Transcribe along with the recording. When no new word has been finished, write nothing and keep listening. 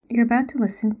You're about to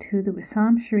listen to the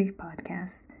Wisam Sharif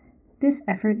podcast. This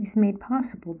effort is made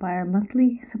possible by our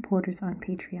monthly supporters on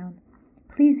Patreon.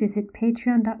 Please visit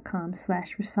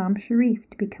patreon.com/Wisam Sharif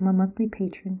to become a monthly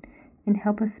patron and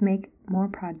help us make more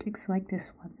projects like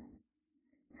this one.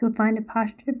 So find a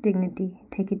posture of dignity,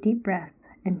 take a deep breath,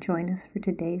 and join us for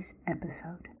today's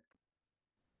episode.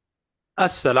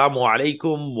 Assalamu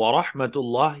alaikum wa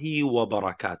rahmatullahi wa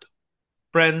barakatuh.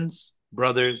 Friends,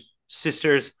 brothers,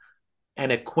 sisters,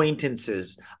 and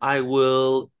acquaintances, I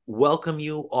will welcome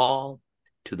you all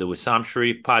to the Wisam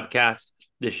Sharif podcast,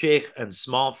 the Sheikh and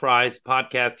Small Fries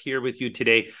podcast, here with you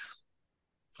today.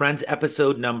 Friends,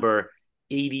 episode number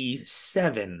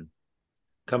 87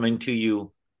 coming to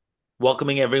you.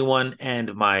 Welcoming everyone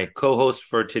and my co-host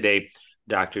for today,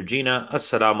 Dr. Gina.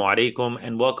 Assalamu alaikum,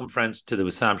 and welcome, friends, to the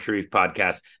Wisam Sharif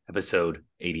podcast, episode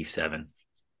 87.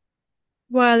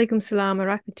 Wa alaikum salam wa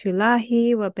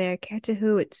rahmatullahi wa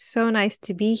barakatuhu. It's so nice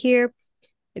to be here.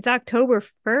 It's October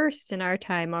 1st in our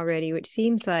time already, which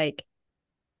seems like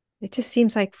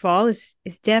fall is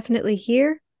definitely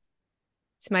here.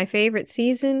 It's my favorite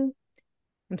season.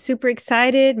 I'm super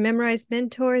excited. Memorized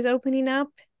Mentor is opening up.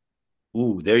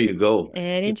 Ooh, there you go.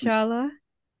 And inshallah.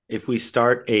 If we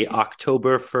start a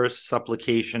October 1st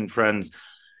supplication, friends,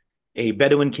 a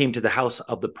Bedouin came to the house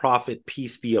of the Prophet,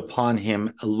 peace be upon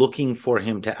him, looking for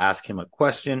him to ask him a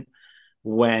question.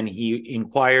 When he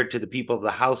inquired to the people of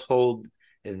the household,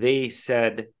 they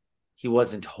said he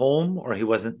wasn't home or he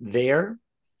wasn't there.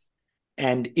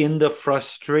 And in the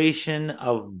frustration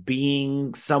of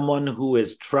being someone who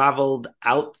has traveled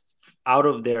out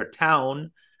of their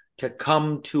town to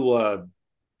come to a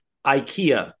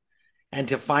IKEA and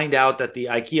to find out that the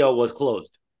IKEA was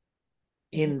closed.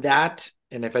 In that,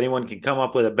 and if anyone can come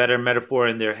up with a better metaphor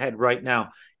in their head right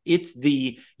now, it's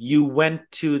you went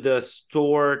to the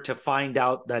store to find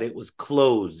out that it was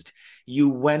closed. You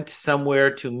went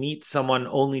somewhere to meet someone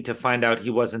only to find out he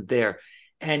wasn't there.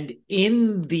 And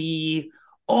in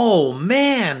oh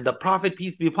man, the Prophet,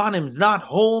 peace be upon him, is not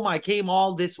home. I came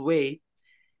all this way.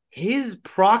 His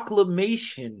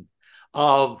proclamation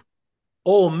of,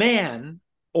 oh man,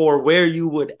 or where you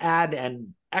would add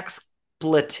an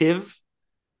expletive,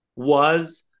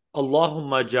 was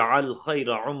Allahumma ja'al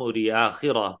khayra umuri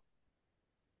akhirah.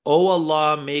 Oh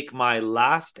Allah, make my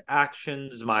last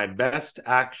actions my best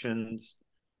actions.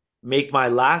 Make my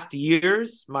last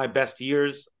years my best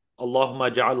years.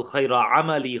 Allahumma ja'al khayra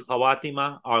amali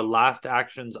khawatima. Our last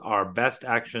actions, our best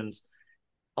actions.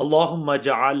 Allahumma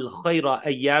ja'al khayra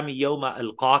ayyami yawma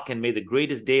alqaq. And may the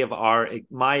greatest day of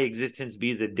my existence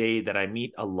be the day that I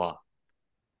meet Allah.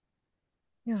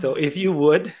 Yeah. So if you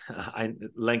would,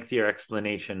 lengthier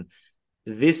explanation,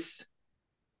 this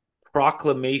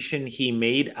proclamation he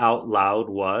made out loud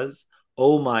was,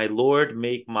 oh my Lord,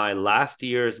 make my last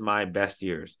years my best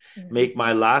years. Mm-hmm. Make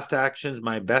my last actions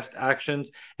my best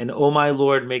actions. And oh my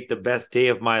Lord, make the best day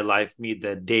of my life be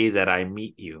the day that I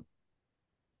meet you.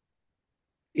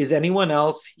 Is anyone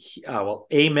else? Well,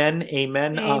 amen,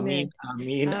 amen, amen.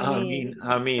 Ameen, ameen,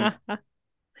 ameen.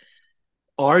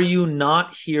 Are you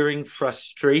not hearing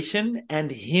frustration and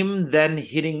him then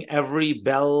hitting every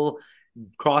bell,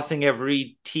 crossing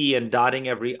every T and dotting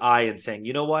every I and saying,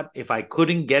 you know what, if I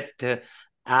couldn't get to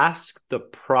ask the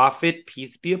Prophet,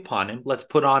 peace be upon him, let's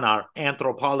put on our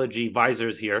anthropology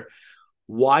visors here.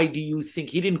 Why do you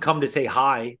think he didn't come to say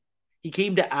hi? He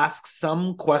came to ask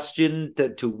some question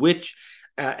to which,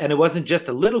 and it wasn't just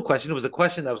a little question, it was a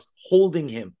question that was holding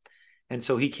him. And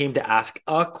so he came to ask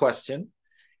a question,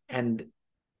 and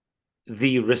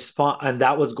the response, and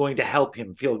that was going to help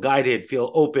him feel guided, feel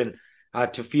open,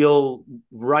 to feel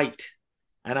right.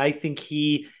 And I think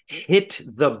he hit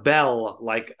the bell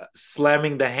like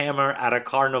slamming the hammer at a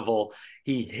carnival.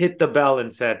 He hit the bell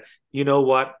and said, you know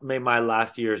what, may my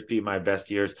last years be my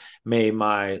best years, may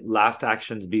my last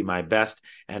actions be my best,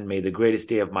 and may the greatest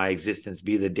day of my existence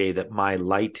be the day that my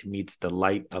light meets the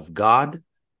light of God.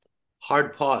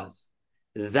 Hard pause.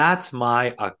 That's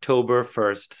my October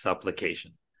 1st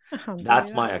supplication.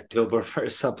 That's my October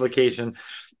 1st supplication.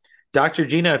 Dr.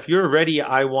 Gina, if you're ready,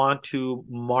 I want to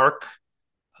mark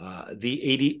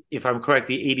the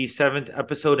 87th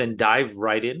episode and dive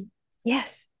right in.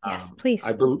 Yes, please.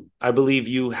 I believe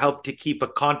you helped to keep a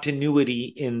continuity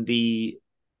in the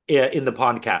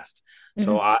podcast. Mm-hmm.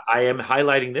 So I am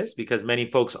highlighting this because many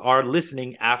folks are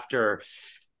listening after,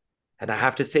 and I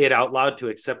have to say it out loud to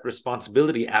accept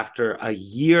responsibility, after a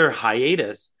year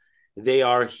hiatus, they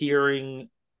are hearing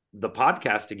the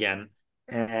podcast again,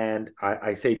 and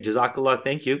I say Jazakallah,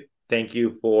 thank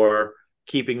you for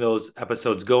keeping those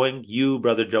episodes going. You,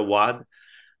 Brother Jawad,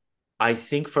 I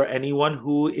think for anyone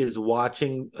who is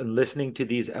watching and listening to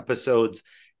these episodes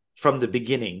from the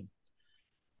beginning,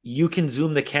 you can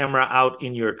zoom the camera out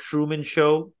in your Truman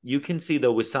Show. You can see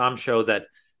the Wisam Show that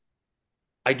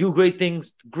I do great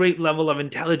things, great level of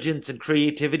intelligence and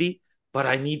creativity, but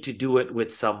I need to do it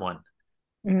with someone.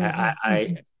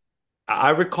 I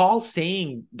recall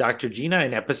saying, Dr. Gina,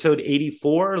 in episode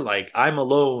 84, like, I'm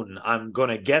alone. I'm going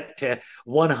to get to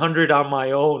 100 on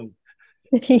my own.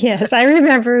 Yes, I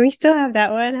remember. We still have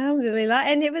that one, alhamdulillah.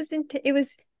 And it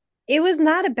was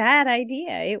not a bad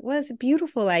idea. It was a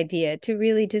beautiful idea to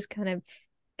really just kind of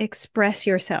express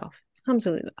yourself.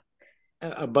 Alhamdulillah.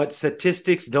 But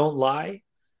statistics don't lie.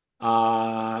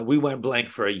 We went blank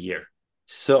for a year.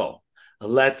 So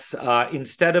let's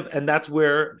instead of, and that's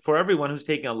where, for everyone who's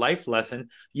taking a life lesson,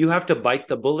 you have to bite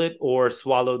the bullet or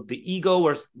swallow the ego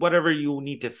or whatever you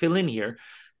need to fill in here.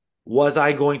 Was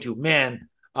I going to,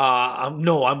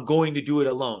 no, I'm going to do it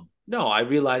alone. No, I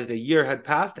realized a year had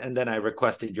passed, and then I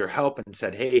requested your help and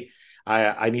said, hey,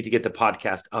 I need to get the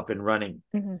podcast up and running.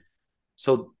 Mm-hmm.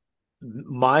 So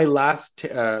my last,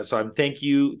 so I'm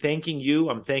thanking you.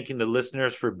 I'm thanking the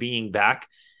listeners for being back.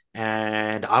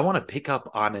 And I want to pick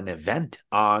up on an event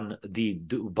on the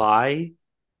Dubai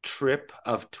trip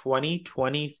of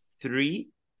 2023,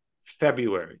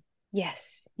 February.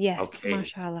 Yes. Okay.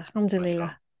 Mashallah.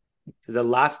 Alhamdulillah. Because the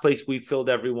last place we filled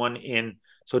everyone in.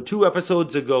 So two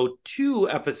episodes ago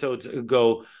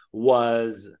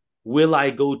was Will I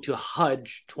Go to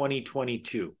Hajj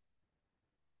 2022?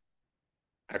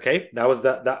 Okay, that was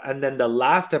and then the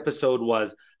last episode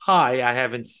was, hi, I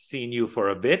haven't seen you for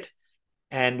a bit.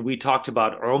 And we talked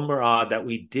about Umrah that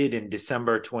we did in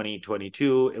December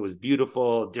 2022. It was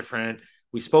beautiful, different.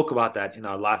 We spoke about that in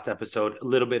our last episode, a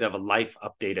little bit of a life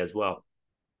update as well.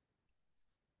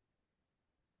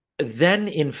 Then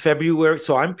in February,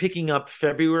 so I'm picking up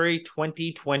February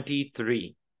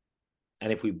 2023.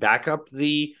 And if we back up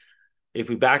the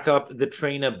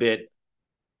train a bit,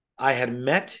 I had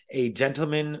met a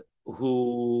gentleman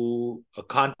who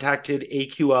contacted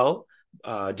AQL,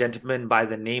 a gentleman by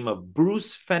the name of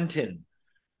Bruce Fenton.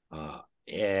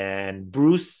 And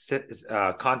Bruce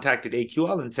contacted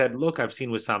AQL and said, look, I've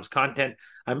seen Wisam's content.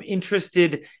 I'm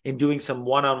interested in doing some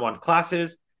one-on-one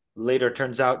classes. Later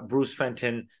turns out Bruce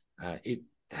Fenton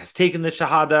has taken the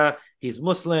Shahada. He's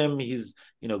Muslim. He's,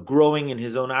 growing in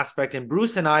his own aspect. And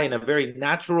Bruce and I, in a very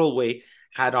natural way,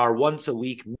 had our once a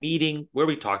week meeting where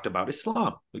we talked about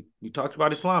Islam. We talked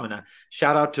about Islam, and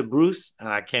shout out to Bruce. And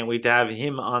I can't wait to have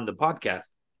him on the podcast.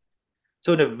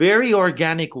 So in a very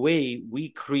organic way, we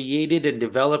created and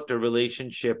developed a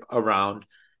relationship around,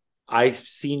 I've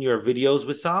seen your videos,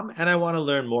 Wisam, and I want to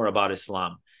learn more about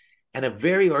Islam. And a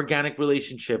very organic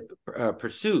relationship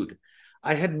pursued.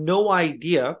 I had no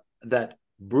idea that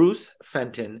Bruce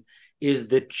Fenton is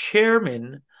the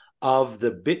chairman of the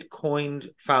Bitcoin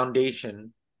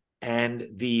Foundation and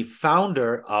the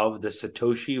founder of the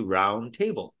Satoshi Round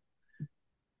Table.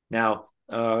 Now,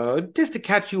 just to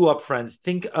catch you up, friends,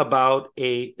 think about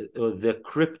the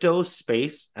crypto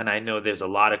space, and I know there's a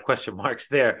lot of question marks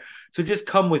there. So just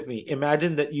come with me.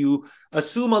 Imagine that you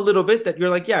assume a little bit that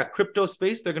you're like, yeah, crypto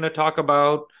space, they're going to talk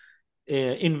about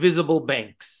invisible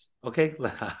banks. Okay,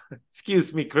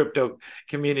 excuse me, crypto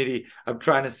community. I'm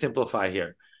trying to simplify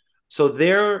here. So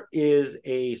there is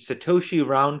a Satoshi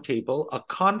Round Table, a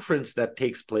conference that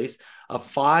takes place, a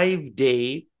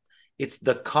 5-day. It's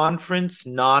the conference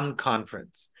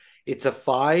non-conference. It's a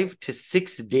 5 to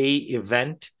 6 day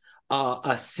event,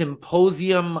 a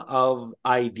symposium of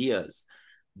ideas.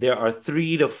 There are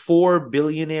 3 to 4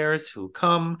 billionaires who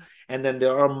come, and then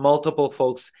there are multiple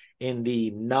folks in the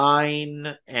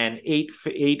 9 and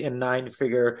 8 and 9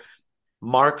 figure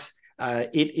marks.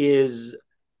 It is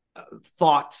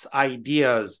thoughts,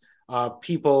 ideas,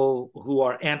 people who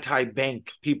are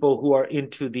anti-bank, people who are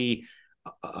into the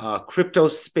crypto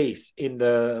space, in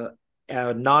the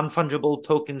non-fungible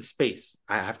token space.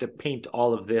 I have to paint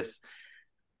all of this.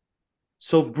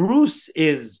 So Bruce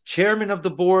is chairman of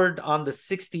the board on the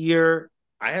 6th year.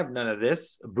 I have none of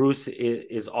this. Bruce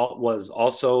was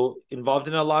also involved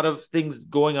in a lot of things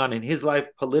going on in his life,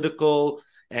 political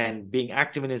and being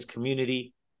active in his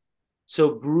community.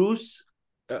 So Bruce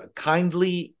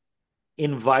kindly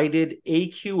invited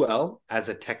AQL as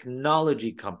a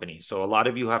technology company. So a lot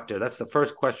of you that's the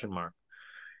first question mark.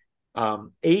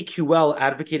 AQL,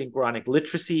 advocating Quranic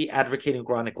literacy, advocating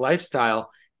Quranic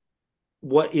lifestyle,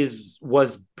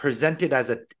 was presented as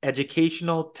an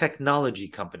educational technology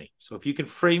company. So if you can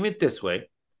frame it this way,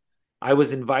 I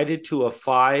was invited to a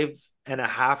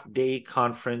 5.5 day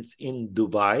conference in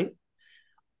Dubai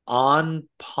on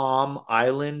Palm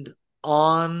Island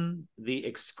on the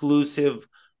exclusive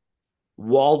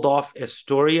Waldorf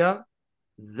Astoria.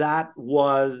 That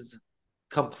was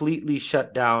completely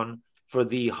shut down for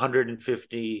the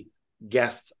 150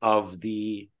 guests of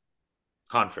the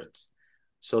conference.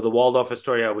 So the Waldorf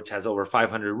Astoria, which has over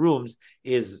 500 rooms,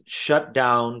 is shut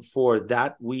down for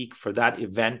that week, for that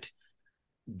event,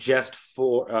 just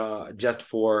for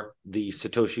the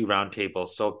Satoshi Round Table.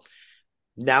 So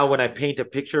now when I paint a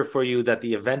picture for you that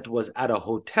the event was at a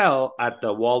hotel at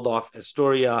the Waldorf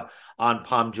Astoria on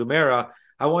Palm Jumeirah,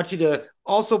 I want you to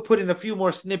also put in a few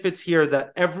more snippets here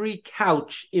that every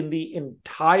couch in the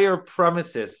entire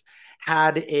premises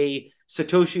had a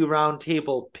Satoshi Round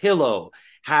Table pillow,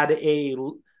 had a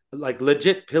like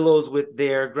legit pillows with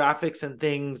their graphics and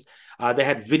things. They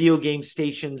had video game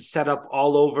stations set up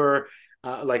all over,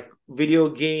 like video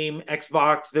game,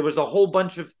 Xbox. There was a whole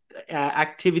bunch of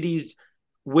activities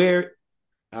where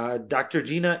Dr.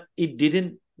 Gina, it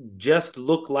didn't just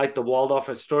look like the Waldorf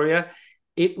Astoria.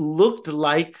 It looked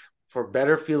like, for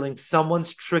better feeling,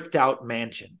 someone's tricked out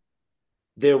mansion.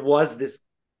 There was this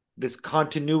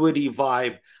continuity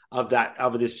vibe of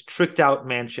this tricked out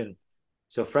mansion.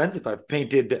 So, friends, if I've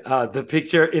painted the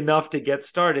picture enough to get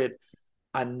started,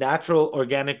 a natural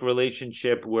organic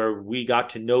relationship where we got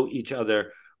to know each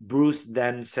other. Bruce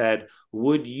then said,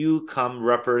 would you come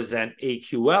represent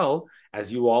AQL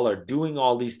as you all are doing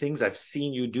all these things? I've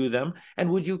seen you do them. And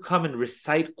would you come and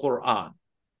recite Quran?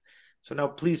 So now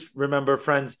please remember,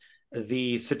 friends,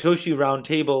 the Satoshi Round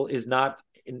Table is not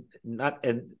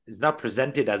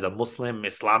presented as a Muslim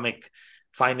Islamic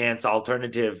finance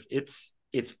alternative. It's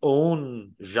its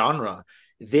own genre.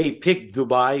 They picked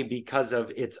Dubai because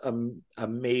of its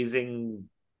amazing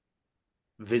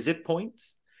visit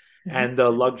points and the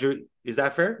luxury. Is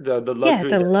that fair? The luxury.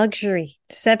 Yeah, the luxury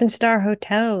 7-star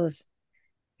hotels.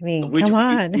 I mean, come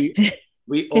on.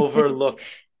 We overlooked.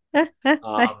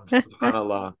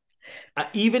 SubhanAllah.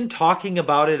 Even talking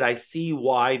about it, I see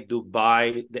why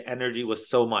Dubai, the energy was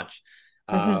so much.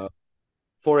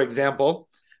 For example,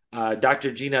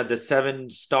 Dr. Gina, the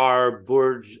 7-star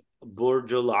Burj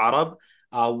Al Arab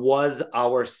was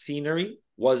our scenery,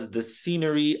 was the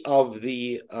scenery of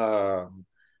the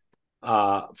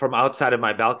from outside of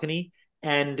my balcony,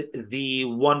 and the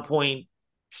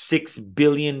 $1.6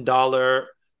 billion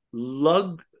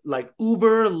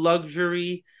uber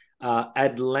luxury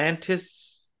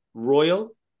Atlantis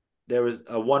Royal. There was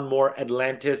one more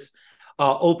Atlantis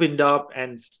opened up,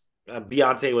 and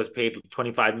Beyonce was paid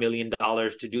 $25 million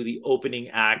to do the opening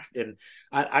act. And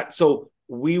so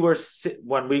we were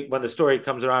when the story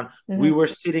comes around, we were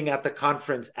sitting at the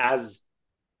conference as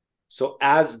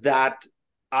that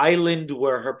island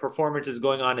where her performance is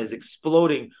going on is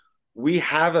exploding. We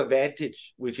have a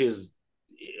vantage, which is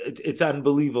it's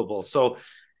unbelievable. So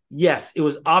yes, it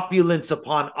was opulence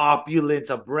upon opulence.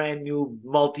 A brand new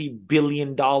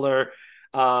multi-billion-dollar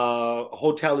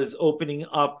hotel is opening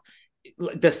up.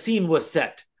 The scene was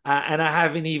set, and I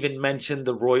haven't even mentioned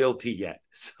the royalty yet.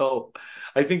 So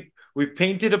I think we've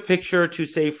painted a picture to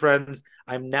say, friends,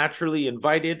 I'm naturally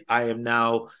invited. I am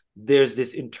now, there's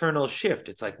this internal shift.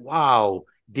 It's like, wow,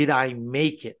 did I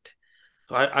make it?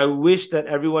 So I wish that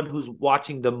everyone who's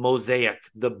watching the mosaic,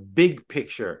 the big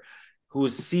picture,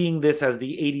 who's seeing this as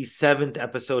the 87th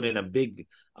episode in a big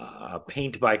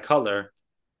paint by color,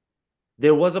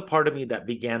 there was a part of me that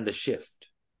began the shift.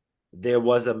 There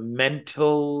was a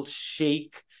mental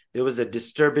shake. There was a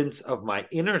disturbance of my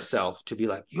inner self to be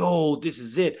like, yo, this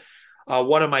is it.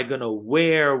 What am I going to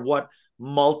wear? What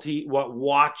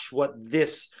watch, what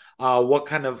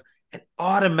kind of, and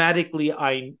automatically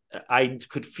I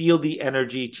could feel the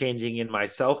energy changing in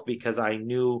myself, because I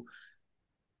knew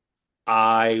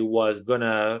I was going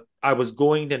to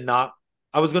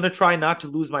try not to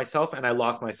lose myself, and I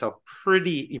lost myself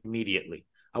pretty immediately.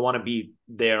 I want to be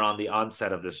there on the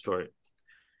onset of this story.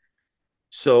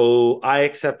 So I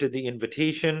accepted the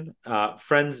invitation,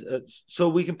 friends, so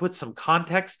we can put some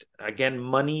context. Again,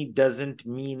 money doesn't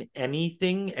mean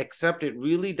anything, except it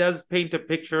really does paint a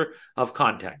picture of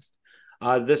context.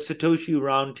 The Satoshi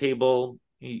Round Table,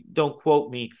 don't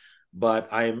quote me, but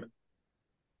I'm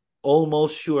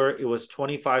almost sure it was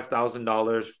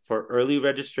 $25,000 for early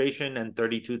registration and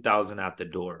 $32,000 at the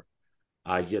door.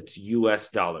 It's US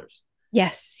dollars.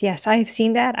 Yes, I've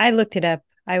seen that. I looked it up.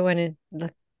 I went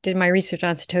and did my research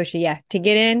on Satoshi. Yeah, to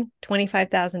get in,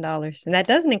 $25,000, and that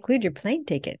doesn't include your plane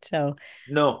ticket. So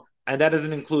no, and that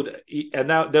doesn't include. And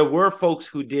now there were folks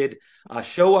who did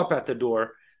show up at the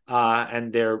door,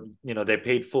 and they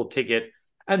paid full ticket,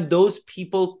 and those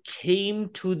people came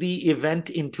to the event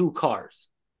in 2 cars.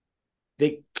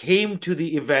 They came to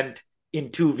the event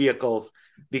in 2 vehicles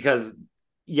because,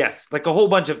 yes, like a whole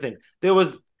bunch of things.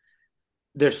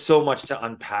 There's so much to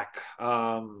unpack.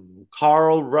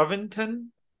 Carl Revington,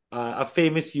 a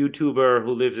famous YouTuber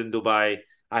who lives in Dubai.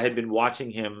 I had been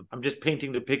watching him. I'm just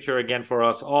painting the picture again for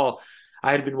us all.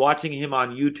 I had been watching him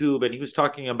on YouTube, and he was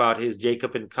talking about his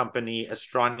Jacob and Company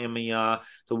Astronomia,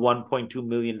 the $1.2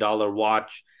 million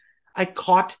watch. I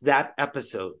caught that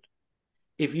episode.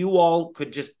 If you all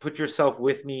could just put yourself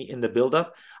with me in the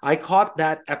buildup, I caught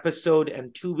that episode,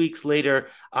 and 2 weeks later,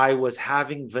 I was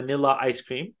having vanilla ice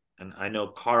cream. And I know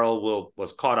Carl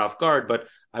was caught off guard, but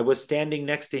I was standing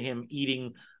next to him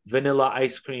eating vanilla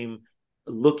ice cream,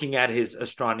 looking at his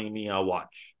Astronomia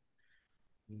watch.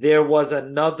 There was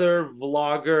another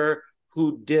vlogger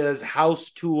who does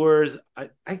house tours.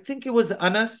 I think it was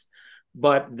Anas,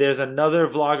 but there's another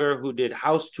vlogger who did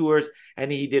house tours,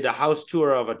 and he did a house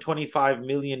tour of a $25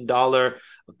 million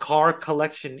car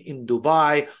collection in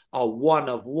Dubai, a one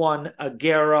of one,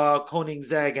 Agera,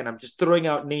 Koenigsegg, and I'm just throwing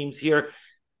out names here.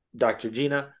 Dr.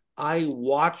 Gina, I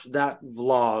watched that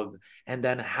vlog and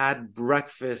then had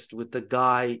breakfast with the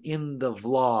guy in the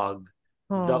vlog,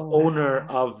 the owner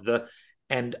of the,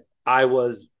 and I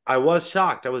was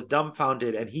shocked. I was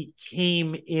dumbfounded. And he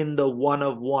came in the one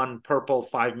of one purple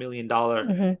 $5 million.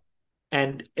 Mm-hmm.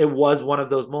 And it was one of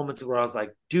those moments where I was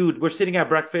like, dude, we're sitting at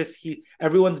breakfast.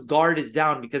 Everyone's guard is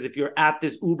down, because if you're at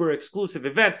this Uber exclusive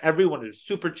event, everyone is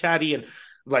super chatty and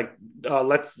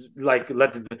let's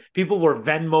people were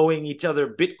Venmoing each other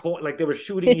Bitcoin, like they were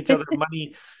shooting each other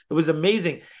money. It was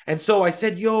amazing. And so I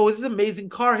said, yo, this is an amazing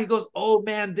car. He goes, oh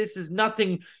man, this is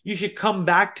nothing. You should come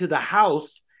back to the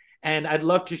house and I'd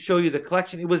love to show you the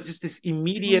collection. It was just this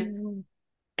immediate.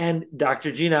 And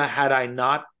Dr. Gina, had I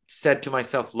not said to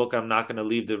myself, look, I'm not going to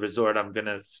leave the resort, I'm going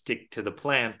to stick to the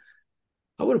plan,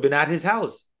 I would have been at his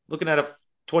house looking at a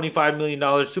 $25 million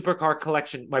supercar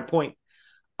collection. My point,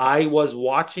 I was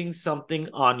watching something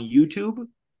on YouTube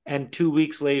and 2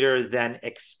 weeks later then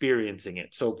experiencing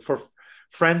it. So for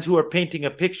friends who are painting a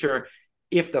picture,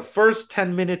 if the first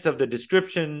 10 minutes of the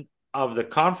description of the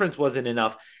conference wasn't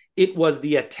enough, it was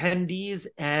the attendees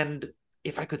and,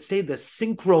 if I could say, the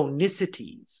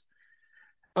synchronicities.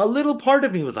 A little part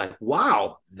of me was like,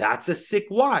 wow, that's a sick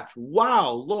watch.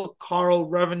 Wow, look, Carl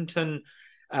Revington.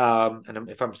 And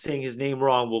if I'm saying his name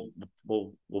wrong,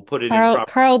 we'll put it in.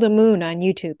 Carl the Moon on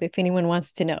YouTube, if anyone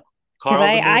wants to know. Because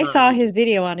I saw his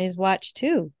video on his watch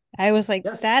too. I was like,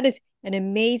 yes, that is an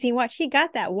amazing watch. He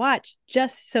got that watch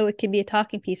just so it can be a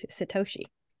talking piece at Satoshi.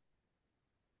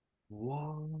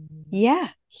 Whoa.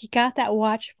 Yeah, he got that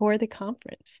watch for the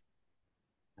conference.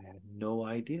 I had no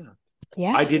idea.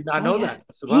 Yeah. I did not know that.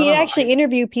 He actually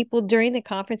interviewed people during the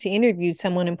conference. He interviewed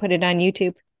someone and put it on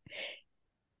YouTube.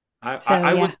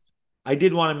 I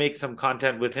did want to make some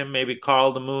content with him. Maybe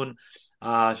Carl the Moon,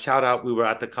 shout out. We were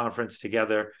at the conference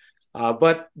together.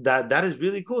 But that is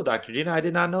really cool, Dr. Gina. I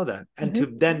did not know that. And to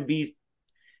then be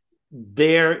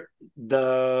there,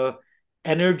 the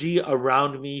energy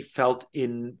around me felt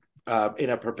in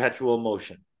a perpetual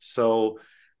motion. So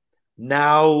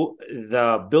now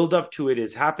the build up to it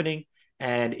is happening.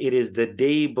 And it is the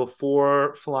day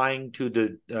before flying to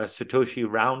the Satoshi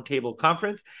Round Table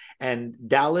conference. And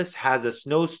Dallas has a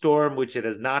snowstorm, which it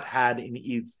has not had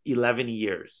in 11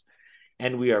 years.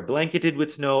 And we are blanketed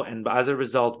with snow. And as a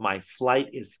result, my flight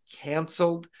is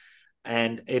canceled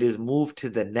and it is moved to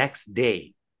the next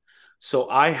day. So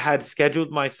I had scheduled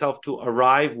myself to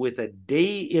arrive with a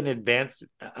day in advance.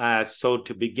 So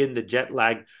to begin the jet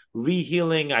lag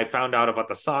rehealing, I found out about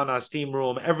the sauna, steam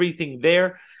room, everything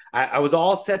there. I was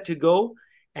all set to go,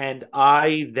 and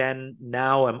I then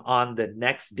now am on the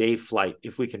next day flight.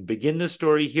 If we can begin the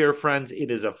story here, friends,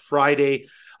 it is a Friday,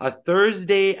 a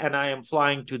Thursday, and I am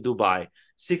flying to Dubai.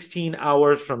 16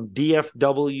 hours from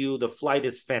DFW. The flight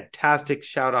is fantastic.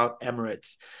 Shout out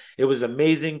Emirates. It was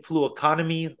amazing. Flew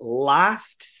economy,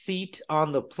 last seat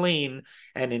on the plane,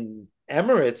 and in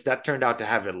Emirates, that turned out to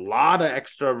have a lot of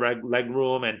extra leg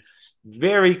room and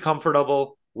very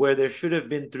comfortable. Where there should have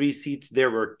been 3 seats, there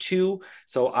were 2.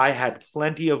 So I had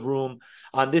plenty of room.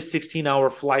 On this 16-hour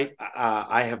flight,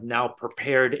 I have now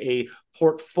prepared a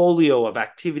portfolio of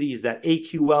activities that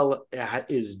AQL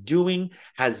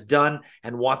has done,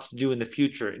 and wants to do in the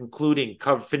future, including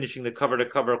finishing the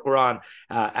cover-to-cover Quran,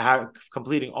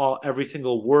 completing every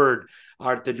single word,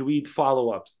 our Tajweed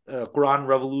follow-ups, Quran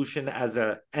Revolution as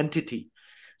an entity.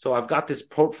 So I've got this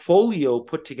portfolio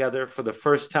put together for the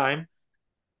first time.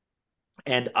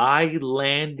 And I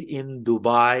land in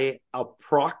Dubai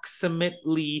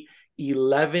approximately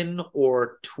 11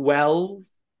 or 12.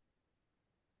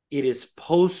 It is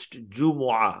post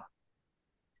Jumu'ah.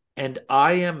 And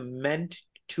I am meant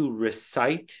to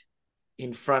recite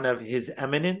in front of His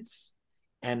Eminence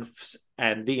and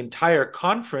the entire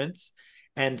conference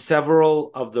and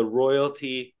several of the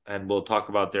royalty, and we'll talk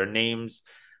about their names,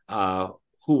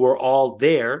 who were all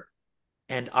there.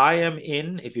 And I am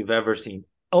in, if you've ever seen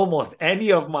almost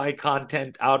any of my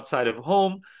content outside of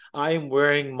home, I am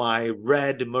wearing my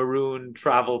red maroon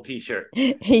travel t-shirt.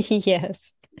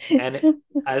 Yes. And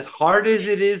as hard as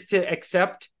it is to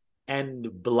accept, and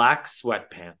black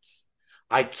sweatpants.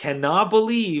 I cannot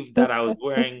believe that I was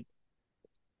wearing.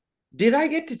 Did I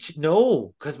get to?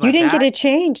 No, because my You didn't get bag. a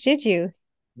change, did you?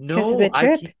 Because of No, the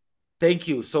trip? thank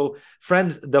you. So,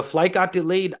 friends, the flight got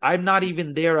delayed. I'm not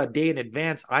even there a day in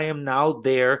advance. I am now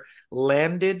there,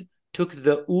 landed, took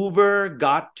the Uber,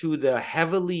 got to the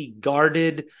heavily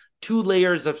guarded 2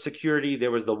 layers of security.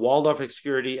 There was the Waldorf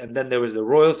security, and then there was the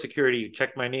Royal security.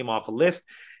 Check my name off a list.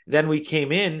 Then we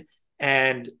came in,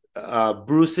 and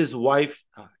Bruce's wife,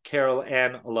 Carol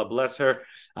Ann, Allah bless her,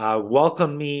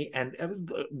 welcomed me, and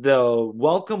the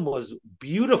welcome was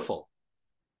beautiful.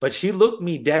 But she looked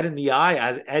me dead in the eye,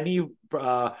 as any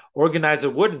organizer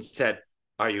would, and said,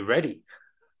 "Are you ready?"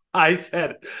 I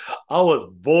said, "I was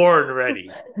born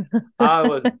ready. I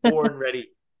was born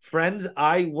ready." Friends,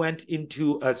 I went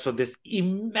into so this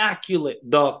immaculate,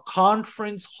 the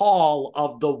conference hall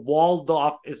of the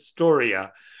Waldorf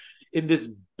Astoria, in this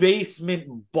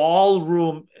basement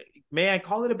ballroom. May I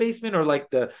call it a basement, or like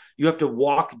you have to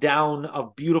walk down a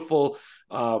beautiful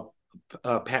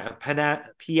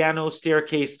piano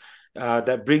staircase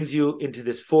that brings you into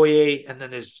this foyer, and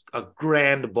then there's a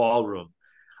grand ballroom.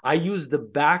 I use the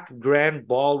back grand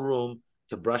ballroom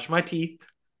to brush my teeth,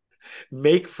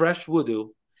 make fresh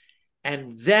wudu,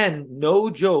 and then, no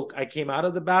joke, I came out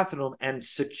of the bathroom, and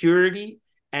security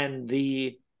and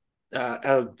the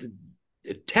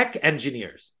tech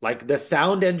engineers, like the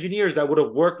sound engineers that would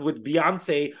have worked with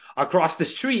Beyonce across the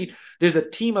street, there's a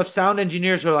team of sound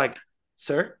engineers who are like,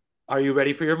 "Sir, are you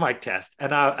ready for your mic test?"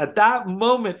 And at that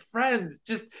moment, friends,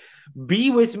 just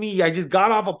be with me. I just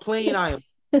got off a plane. I am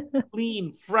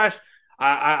clean, fresh.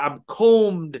 I'm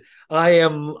combed. I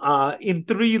am in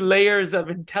 3 layers of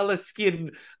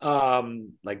IntelliSkin,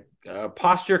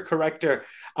 posture corrector.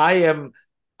 I am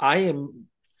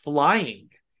flying,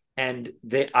 and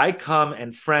I come,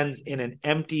 and friends, in an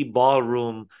empty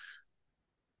ballroom.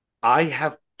 I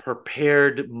have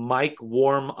prepared mic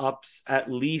warm ups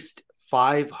at least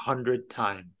 500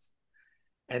 times.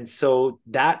 And so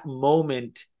that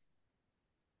moment,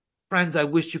 friends, I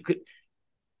wish you could,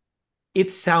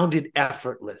 it sounded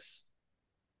effortless.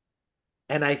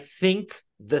 And I think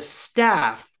the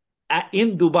staff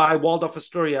in Dubai, Waldorf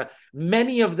Astoria,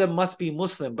 many of them must be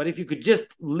Muslim. But if you could just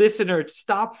listen or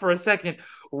stop for a second,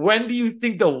 when do you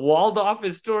think the Waldorf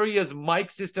Astoria's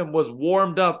mic system was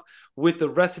warmed up with the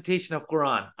recitation of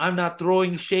Quran? I'm not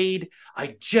throwing shade.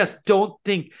 I just don't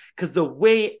think, because the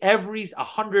way every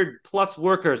 100+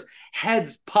 workers'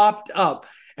 heads popped up,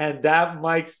 and that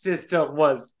mic system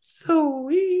was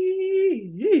sweet.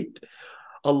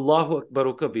 Allahu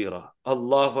Akbar kabira.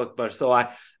 Allahu Akbar. So I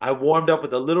warmed up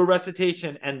with a little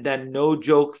recitation, and then, no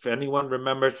joke, if anyone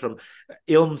remembers from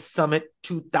Ilm Summit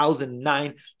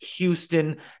 2009,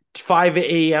 Houston, 5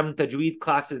 a.m. Tajweed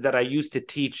classes that I used to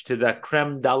teach, to the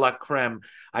creme de la creme.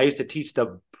 I used to teach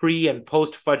the pre and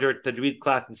post Fajr Tajweed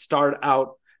class and start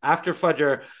out after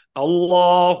Fajr,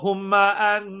 Allahumma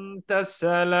anta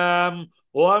salam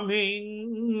wa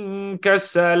minka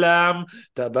salam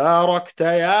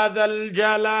tabarakta ya dhal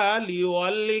jalali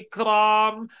wal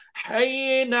ikram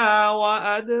hayyina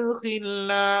wa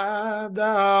adkhilna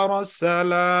dar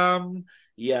salam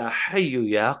ya hayyu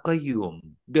ya qayyum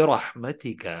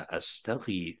birahmatika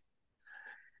astaghith.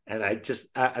 And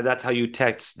that's how you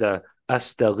text the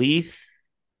astaghith.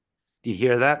 Do you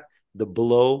hear that? The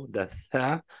below, the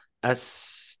tha,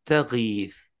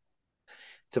 astaghith.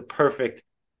 It's a perfect.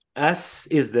 S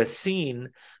is the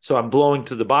scene, so I'm blowing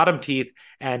to the bottom teeth,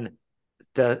 and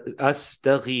the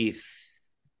astaghith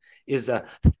is a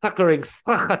thuckering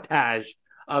thachataj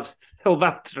of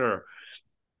thovatr.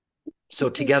 So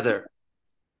together,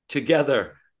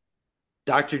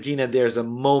 Dr. Gina, there's a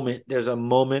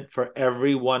moment for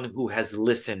everyone who has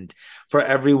listened, for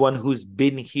everyone who's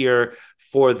been here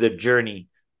for the journey.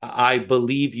 I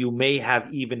believe you may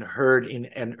have even heard in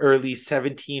an early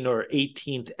 17th or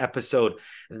 18th episode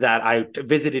that I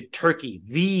visited Turkey,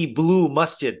 the Blue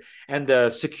Masjid, and the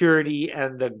security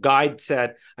and the guide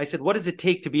said, I said, "What does it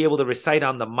take to be able to recite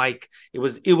on the mic?" It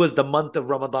was the month of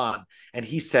Ramadan. And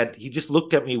he just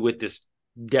looked at me with this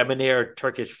debonair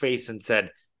Turkish face and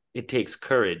said, "It takes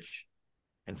courage."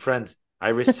 And friends, I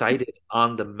recited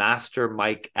on the master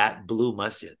mic at Blue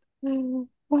Masjid.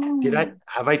 Wow.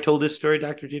 Have I told this story,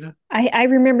 Dr. Gina? I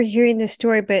remember hearing this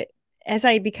story, but as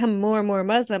I become more and more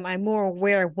Muslim, I'm more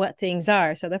aware of what things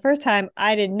are. So the first time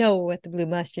I didn't know what the Blue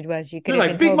Masjid was. You could You're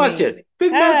have like, been big told me, masjid,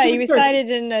 big masjid you in Turkey. recited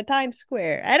in Times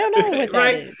Square. I don't know what that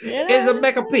Right? is. It's a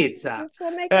mega pizza. It's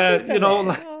a make a pizza there. Like, You know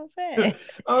what I'm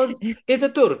saying? it's a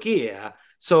Turkey. Yeah.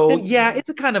 So So, yeah, it's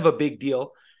a kind of a big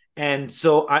deal. And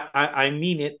so I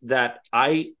mean it that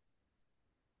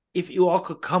if you all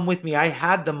could come with me, I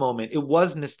had the moment. It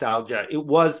was nostalgia. It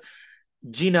was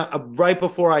Gina, right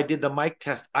before I did the mic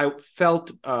test, I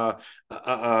felt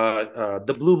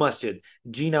the Blue Masjid.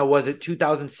 Gina, was it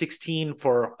 2016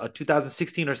 for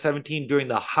 2016 or 17 during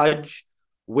the Hajj,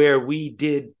 where we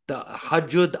did the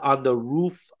Hajjud on the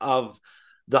roof of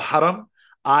the Haram?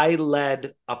 I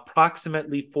led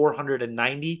approximately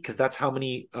 490 because that's how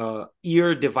many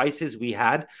ear devices we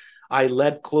had. I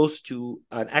led close to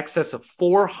an excess of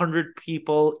 400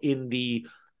 people in the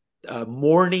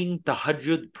morning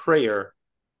tahajjud prayer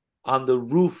on the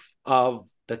roof of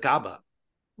the Kaaba.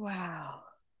 wow.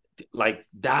 Like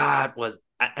that was,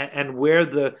 and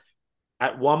where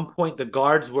at one point the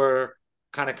guards were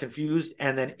kind of confused,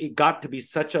 and then it got to be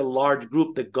such a large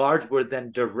group, the guards were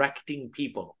then directing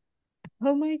people.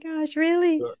 Oh my gosh,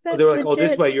 really? They were That's like, "Oh,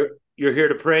 this legit. way, you're here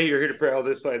to pray. You're here to pray. Oh,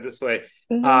 this way, this way."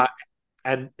 Mm-hmm.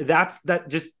 And that's that.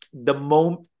 Just the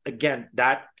moment again.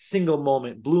 That single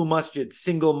moment, Blue Masjid,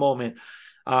 single moment.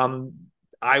 Um,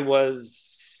 I was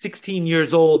 16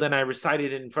 years old and I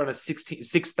recited in front of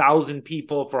 6,000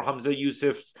 people for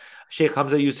Sheikh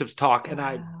Hamza Yusuf's talk, and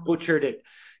I Wow. butchered it.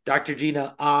 Dr.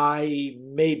 Gina, I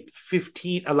made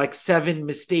 15, like 7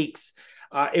 mistakes.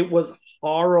 It was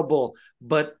horrible,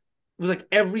 but it was like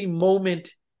every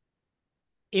moment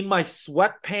in my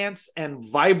sweatpants and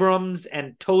Vibrams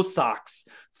and toe socks,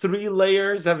 3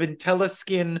 layers of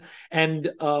IntelliSkin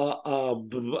and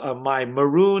my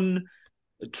maroon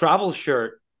travel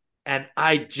shirt. And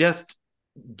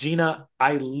Gina,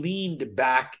 I leaned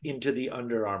back into the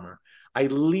Under Armour. I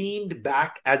leaned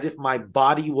back as if my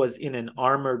body was in an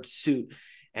armored suit,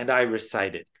 and I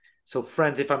recited. So,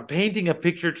 friends, if I'm painting a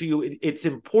picture to you, it's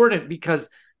important because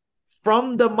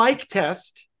from the mic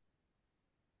test,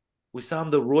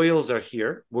 Wisam, the Royals are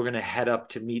here. We're going to head up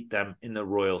to meet them in the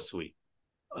Royal Suite.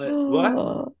 What?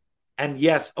 Oh, And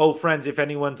yes, oh, friends, if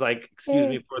anyone's like, excuse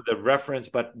me for the reference,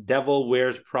 but Devil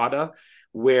Wears Prada,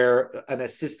 where an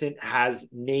assistant has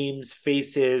names,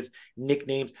 faces,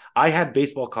 nicknames. I had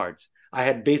baseball cards. I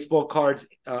had baseball cards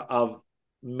of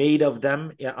made of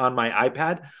them on my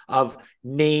iPad of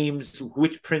names,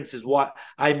 which prince is what.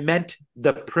 I met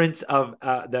the prince of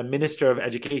the Minister of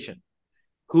Education,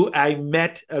 who I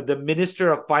met the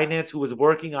Minister of Finance who was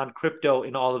working on crypto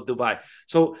in all of Dubai.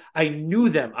 So I knew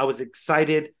them. I was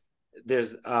excited.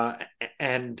 There's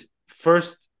and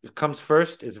first comes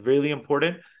first. It's really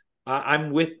important.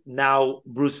 I'm with now.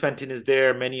 Bruce Fenton is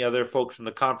there. Many other folks from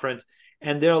the conference,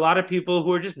 and there are a lot of people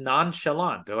who are just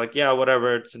nonchalant. They're like, yeah,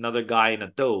 whatever. It's another guy in a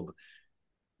thobe.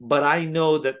 But I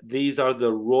know that these are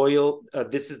the royal.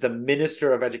 This is the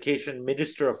Minister of Education,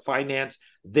 Minister of Finance.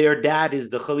 Their dad is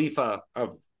the Khalifa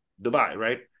of Dubai,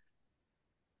 right?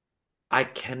 I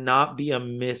cannot be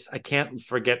amiss. I can't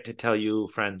forget to tell you,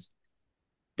 friends,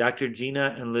 Dr.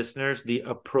 Gina and listeners, the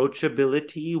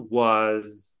approachability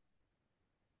was.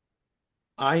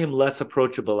 I am less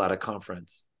approachable at a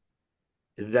conference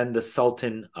than the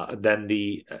Sultan, than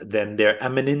their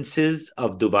eminences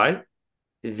of Dubai.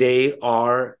 They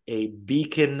are a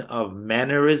beacon of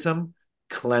mannerism,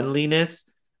 cleanliness.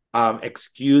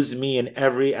 Excuse me, in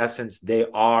every essence, they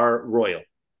are royal.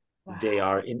 wow. They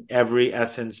are in every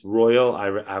essence royal. I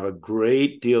have a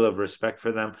great deal of respect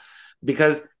for them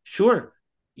because, sure,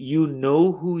 you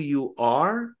know who you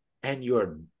are and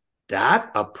you're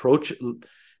that approach.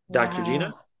 Dr. Gina,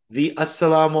 Wow. the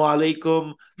Assalamu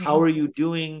alaikum, how are you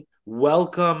doing?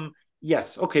 Welcome.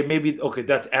 Yes, okay, maybe, okay,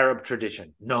 that's Arab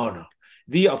tradition. No.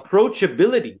 The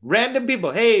approachability, random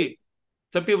people. Hey,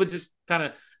 some people just kind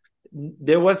of,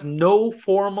 there was no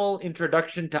formal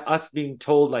introduction to us being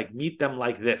told, like, meet them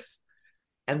like this.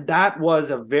 And that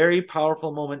was a very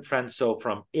powerful moment, friends. So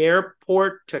from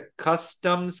airport to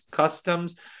customs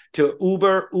to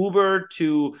Uber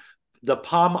to the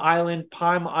Palm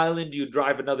Island, you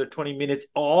drive another 20 minutes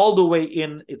all the way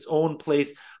in its own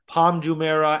place, Palm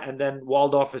Jumeirah, and then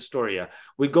Waldorf Astoria.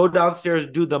 We go downstairs,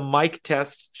 do the mic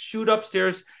test, shoot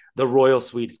upstairs. The Royal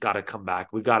Suite's got to come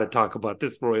back. We got to talk about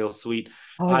this Royal Suite.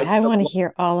 Oh, yeah, I want to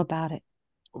hear all about it.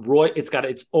 It's got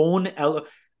its own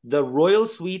the Royal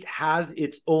Suite has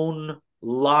its own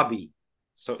lobby.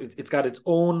 So it's got its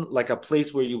own, like a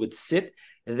place where you would sit,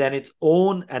 and then its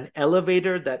own an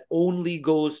elevator that only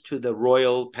goes to the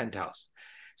Royal Penthouse.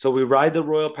 So we ride the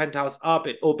Royal Penthouse up.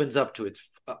 It opens up to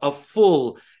a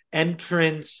full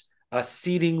entrance, a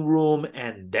seating room,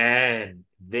 and then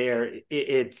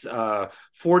it's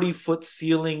 40-foot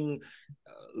ceiling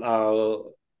uh,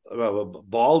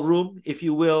 ballroom, if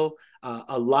you will,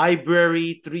 a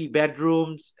library, 3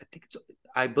 bedrooms.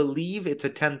 I believe it's a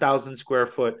 10,000 square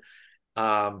foot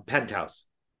penthouse.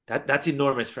 That's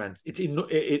enormous, friends.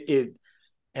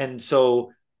 And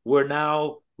so we're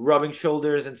now rubbing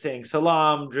shoulders and saying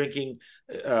salam, drinking,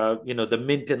 the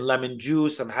mint and lemon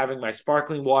juice. I'm having my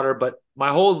sparkling water, but my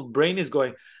whole brain is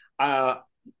going,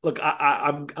 look,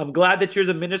 I'm glad that you're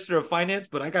the Minister of Finance,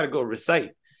 but I got to go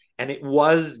recite. And it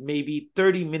was maybe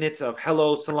 30 minutes of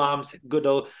hello, salam, good,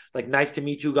 like nice to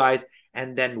meet you guys.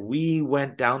 And then we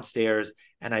went downstairs,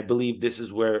 and I believe this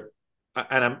is where,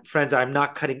 and friends, I'm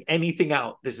not cutting anything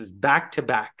out. This is back to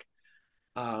back.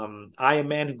 I am a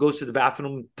man who goes to the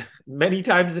bathroom many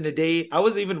times in a day. I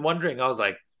was even wondering, I was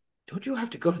like, don't you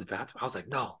have to go to the bathroom? I was like,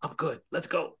 no, I'm good. Let's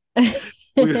go.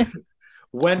 We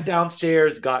went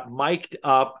downstairs, got mic'd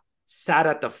up, sat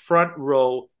at the front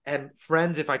row. And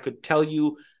friends, if I could tell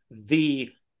you, the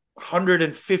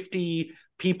 150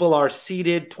 people are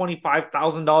seated,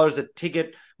 $25,000 a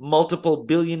ticket, multiple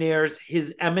billionaires,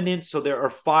 His Eminence. So there are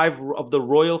 5 of the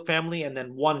royal family, and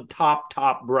then one top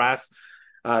brass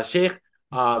sheikh.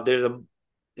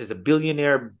 There's a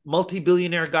billionaire,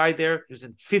 multi-billionaire guy there. He was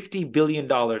in $50 billion.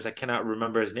 I cannot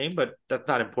remember his name, but that's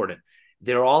not important.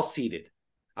 They're all seated.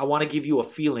 I want to give you a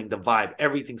feeling, the vibe.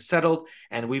 Everything's settled,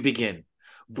 and we begin.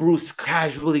 Bruce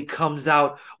casually comes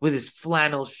out with his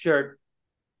flannel shirt.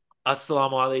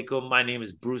 Assalamu alaikum. My name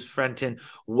is Bruce Frenton.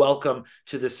 Welcome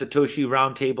to the Satoshi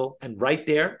Round Table. And right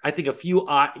there, I think a few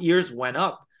ears went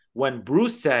up when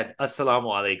Bruce said Assalamu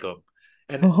alaikum.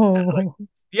 And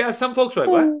yeah, some folks were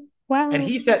like, what? Wow. And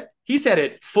he said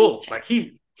it full. Like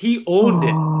he owned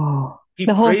it. He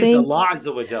praised Allah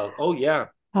Azza wa Jal. Oh yeah.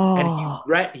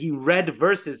 And he read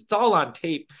verses. It's all on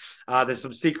tape. There's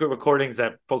some secret recordings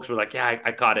that folks were like, yeah,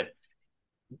 I caught it.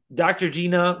 Dr.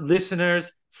 Gina,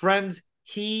 listeners, friends,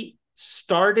 he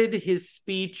started his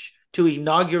speech to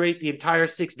inaugurate the entire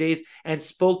 6 days and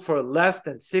spoke for less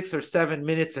than 6 or 7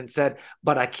 minutes and said,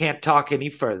 but I can't talk any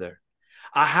further.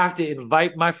 I have to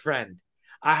invite my friend.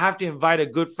 I have to invite a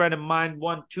good friend of mine,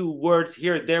 1, 2 words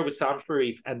here and there with Sam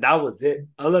Sharif. And that was it.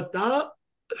 Allah Ta'ala.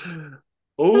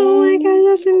 Oh my God,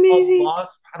 that's amazing. Allah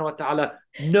subhanahu wa ta'ala.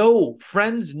 No,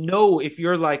 friends, no. If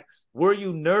you're like, were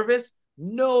you nervous?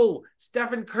 No.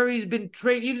 Stephen Curry's been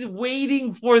trained. He was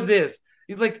waiting for this.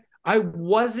 He's like, I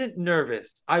wasn't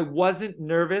nervous. I wasn't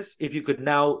nervous. If you could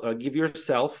now give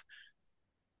yourself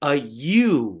a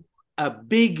U, a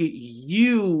big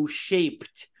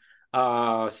U-shaped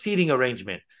seating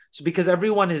arrangement. So because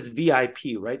everyone is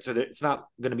VIP, right? So it's not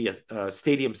going to be a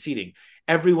stadium seating.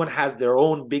 Everyone has their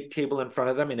own big table in front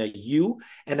of them in a U,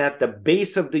 and at the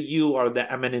base of the U are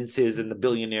the eminences, and the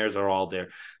billionaires are all there.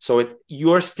 So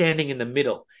you're standing in the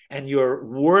middle, and you're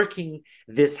working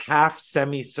this half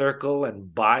semicircle.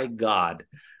 And by God,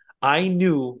 I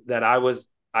knew that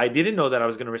I didn't know that I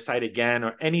was going to recite again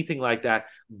or anything like that.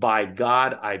 By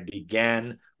God, I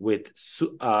began with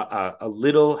a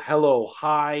little hello,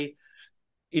 hi,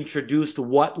 introduced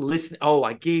what listen. Oh,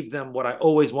 I gave them what I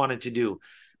always wanted to do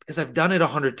because I've done it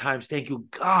 100 times. Thank you,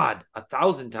 God,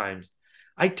 1,000 times.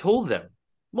 I told them,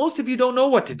 most of you don't know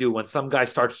what to do when some guy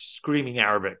starts screaming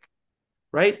Arabic,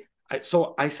 right?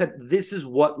 So I said, this is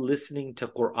what listening to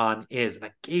Quran is. And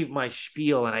I gave my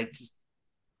spiel, and I just,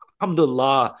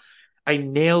 alhamdulillah, I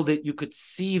nailed it. You could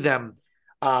see them.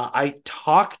 I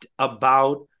talked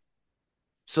about,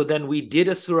 so then we did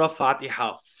a Surah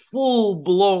Fatiha,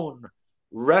 full-blown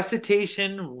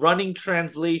recitation, running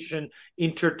translation,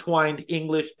 intertwined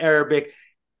English, Arabic.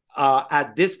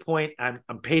 At this point, I'm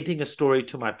painting a story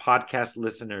to my podcast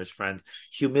listeners, friends.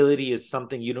 Humility is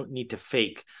something you don't need to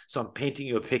fake. So I'm painting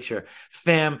you a picture.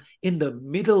 Fam, in the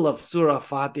middle of Surah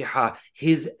Fatiha,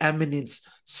 His Eminence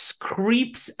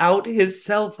creeps out his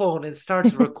cell phone and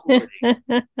starts recording.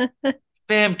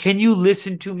 Fam, can you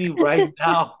listen to me right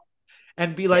now?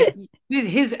 And be like,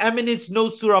 His Eminence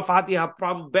knows Surah Fatiha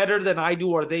probably better than I do,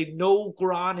 or they know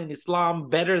Quran and Islam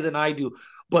better than I do.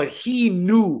 But he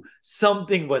knew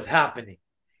something was happening.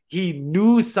 He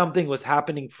knew something was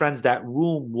happening, friends. That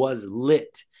room was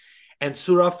lit. And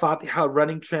Surah Fatiha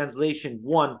running translation,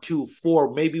 1, 2,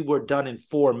 4. Maybe we're done in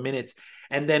 4 minutes.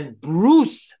 And then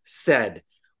Bruce said,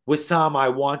 Wisam, I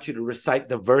want you to recite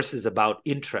the verses about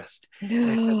interest.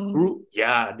 And I said,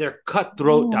 yeah, they're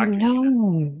cutthroat, Dr.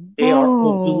 Gina. They are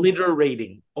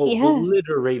obliterating.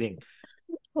 Yes.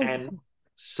 And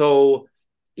so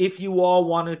if you all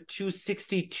wanted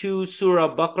 262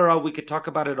 Surah Baqarah, we could talk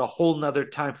about it a whole nother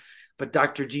time. But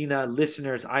Dr. Gina,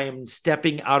 listeners, I am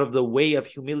stepping out of the way of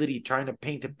humility, trying to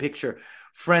paint a picture.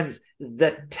 Friends,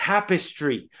 the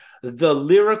tapestry, the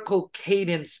lyrical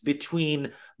cadence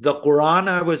between the Quran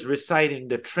I was reciting,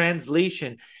 the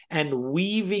translation, and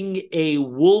weaving a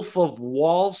Wolf of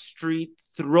Wall Street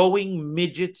throwing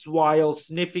midgets while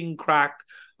sniffing crack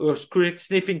worked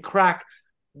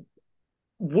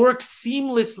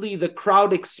seamlessly. The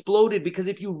crowd exploded because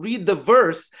if you read the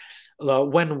verse,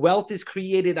 when wealth is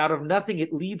created out of nothing,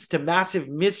 it leads to massive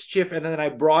mischief. And then I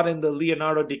brought in the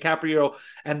Leonardo DiCaprio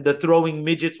and the throwing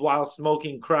midgets while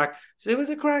smoking crack. So it was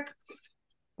a crack.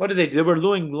 What did they do? They were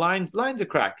doing lines of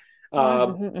crack.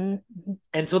 And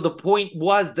so the point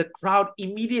was the crowd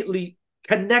immediately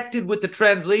connected with the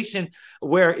translation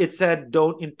where it said,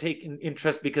 don't take an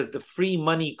interest because the free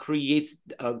money creates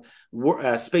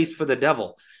space for the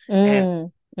devil.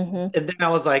 And then I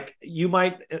was like,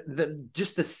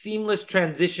 just the seamless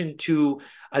transition to,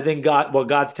 I think what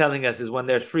God's telling us is when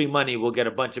there's free money, we'll get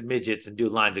a bunch of midgets and do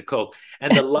lines of coke.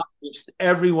 And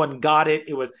everyone got it.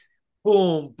 It was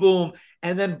boom, boom.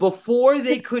 And then before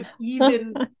they could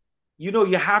even,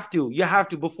 you have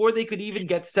to, before they could even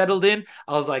get settled in,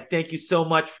 I was like, thank you so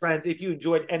much, friends. If you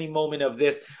enjoyed any moment of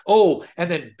this. Oh, and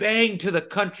then bang to the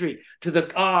country,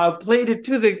 played it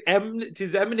to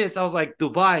his eminence. I was like,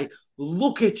 Dubai,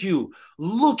 look at you.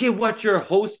 Look at what you're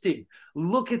hosting.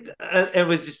 Look at, it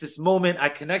was just this moment. I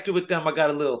connected with them. I got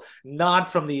a little nod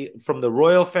from the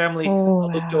royal family. I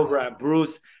looked over at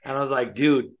Bruce and I was like,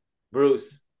 dude,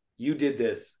 Bruce, you did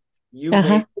this. You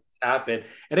made this happen.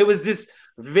 And it was this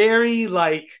very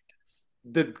like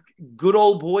the good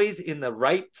old boys in the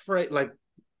right frame. Like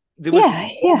there was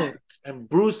this moment, and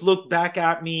Bruce looked back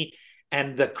at me,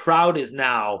 and the crowd is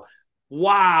now,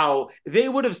 wow. They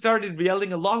would have started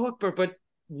yelling Allahu Akbar, but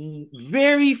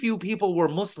very few people were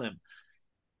Muslim.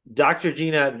 Dr.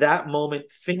 Gina, that moment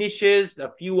finishes.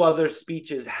 A few other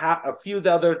speeches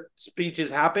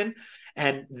happen.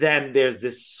 And then there's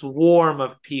this swarm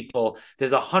of people.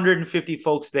 There's 150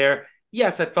 folks there.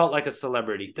 Yes, I felt like a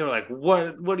celebrity. They were like,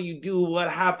 what do you do?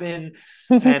 What happened?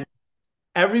 And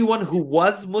everyone who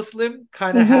was Muslim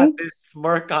kind of had this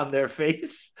smirk on their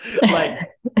face. Like,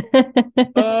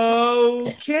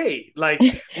 okay. Like,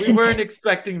 we weren't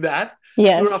expecting that.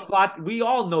 Yes. We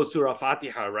all know Surah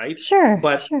Fatiha, right? Sure.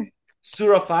 But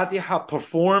Surah Fatiha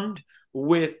performed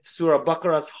with Surah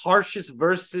Baqarah's harshest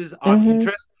verses on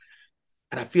interest.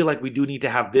 And I feel like we do need to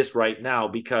have this right now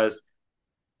because,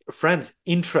 friends,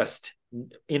 interest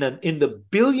in the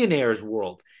billionaires'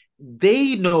 world,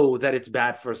 they know that it's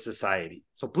bad for society.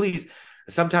 So please,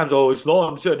 sometimes,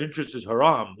 Islam said interest is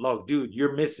haram. Look, dude,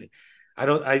 you're missing.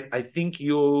 I think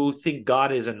you think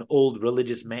God is an old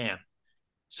religious man.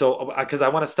 So, because I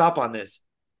want to stop on this.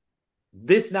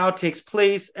 This now takes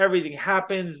place. Everything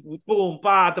happens. Boom,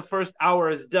 the first hour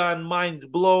is done. Mind's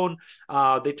blown.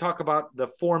 They talk about the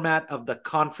format of the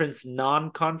conference,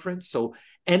 non-conference. So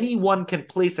anyone can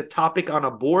place a topic on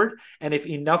a board. And if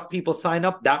enough people sign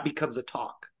up, that becomes a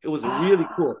talk. It was really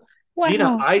cool. Wow.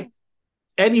 Gina,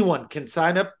 anyone can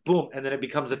sign up. Boom. And then it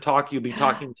becomes a talk. You'll be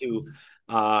talking to,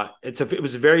 it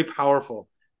was very powerful.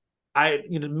 I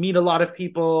meet a lot of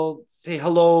people, say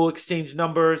hello, exchange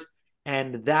numbers.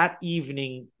 And that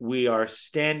evening, we are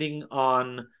standing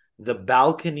on the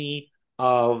balcony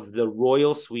of the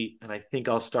royal suite. And I think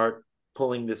I'll start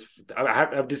pulling this.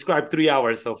 I've described 3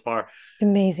 hours so far. It's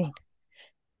amazing.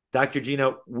 Dr.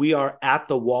 Gina, we are at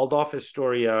the Waldorf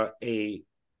Astoria, a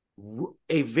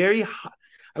very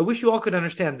I wish you all could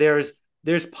understand. There's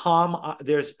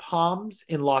Palms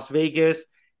in Las Vegas,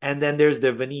 and then there's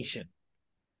the Venetian,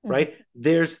 right?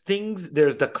 There's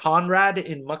the Conrad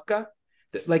in Mecca.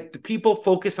 Like the people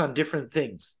focus on different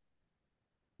things.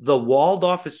 The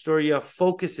Waldorf Astoria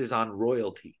focuses on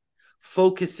royalty,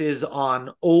 focuses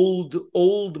on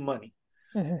old money.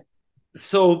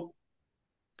 So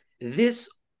this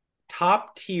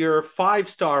top tier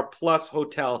 5-star plus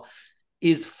hotel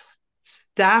is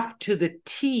staffed to the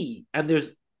T, and there's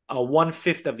a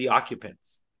 1/5 of the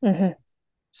occupants.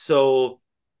 So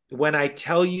when I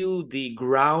tell you the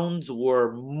grounds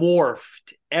were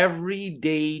morphed every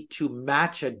day to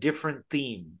match a different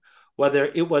theme, whether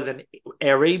it was an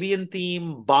Arabian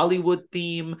theme, Bollywood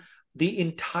theme, the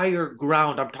entire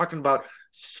ground, I'm talking about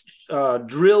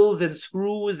drills and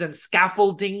screws and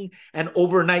scaffolding, and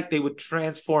overnight they would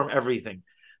transform everything.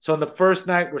 So on the first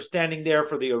night, we're standing there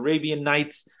for the Arabian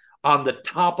Nights on the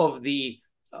top of the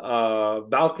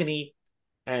balcony,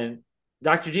 and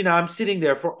Dr. Gina, I'm sitting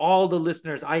there for all the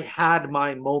listeners. I had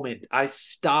my moment. I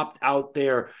stopped out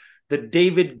there. The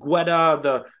David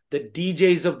Guetta, the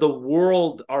DJs of the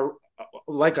world are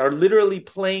like are literally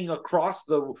playing across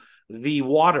the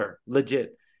water,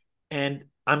 legit. And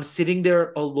I'm sitting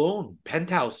there alone,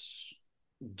 penthouse.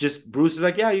 Just Bruce is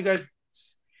like, yeah, you guys.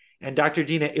 And Dr.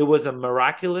 Gina, it was a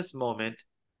miraculous moment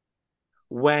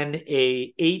when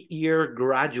a 8-year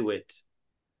graduate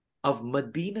of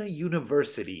Medina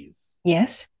University's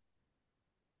Yes.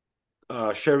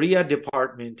 Sharia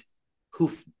department,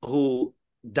 who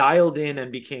dialed in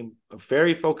and became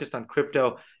very focused on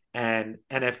crypto and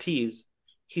NFTs,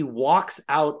 he walks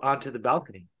out onto the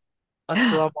balcony.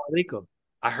 Assalamu alaikum.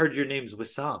 I heard your name's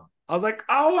Wissam. I was like,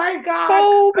 oh my God.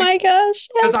 Oh my gosh.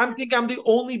 Because Yes. I'm thinking I'm the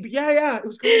only, yeah, it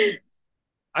was crazy.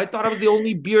 I thought I was the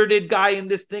only bearded guy in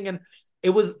this thing, and it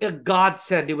was a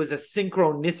godsend. It was a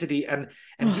synchronicity, and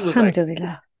he was like,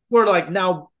 Alhamdulillah. we're like,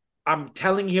 now I'm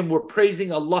telling him we're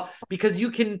praising Allah, because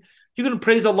you can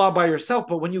praise Allah by yourself,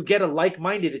 but when you get a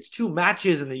like-minded, it's two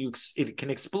matches and then it can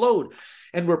explode.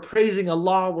 And we're praising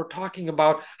Allah. We're talking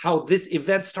about how this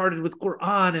event started with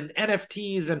Quran and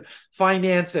NFTs and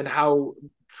finance, and how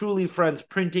truly, friends,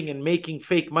 printing and making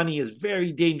fake money is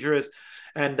very dangerous,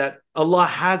 and that Allah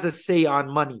has a say on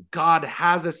money. God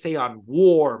has a say on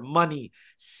war, money,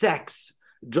 sex,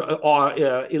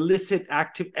 illicit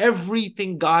active,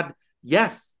 everything. God,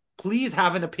 yes, please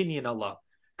have an opinion, Allah,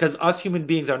 because us human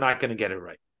beings are not going to get it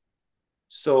right.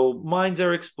 So minds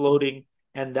are exploding,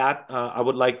 and that I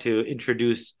would like to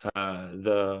introduce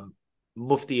the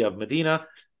Mufti of Medina.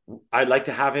 I'd like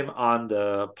to have him on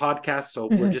the podcast, so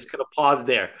we're just going to pause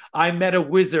there. I met a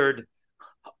wizard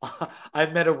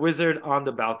on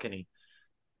the balcony.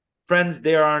 Friends,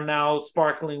 there are now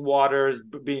sparkling waters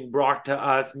being brought to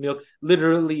us, milk,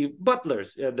 literally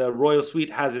butlers. The royal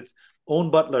suite has its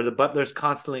own butler. The butler's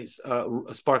constantly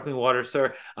sparkling water,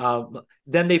 sir.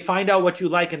 Then they find out what you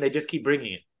like, and they just keep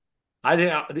bringing it. I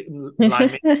didn't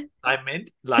lime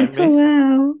mint.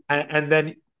 Wow. And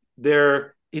then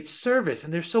it's service,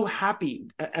 and they're so happy.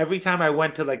 Every time I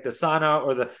went to like the sauna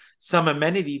or some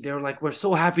amenity, they were like, "We're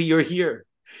so happy you're here.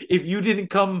 If you didn't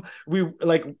come, we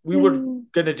were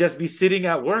gonna just be sitting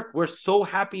at work. We're so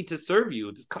happy to serve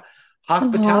you."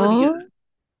 Hospitality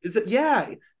is it?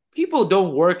 Yeah. People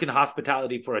don't work in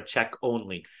hospitality for a check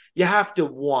only. You have to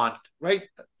want, right?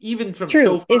 Even from True.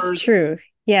 chauffeurs. It's true.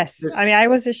 Yes. I mean, I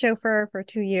was a chauffeur for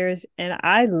 2 years and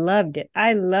I loved it.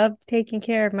 I loved taking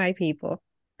care of my people.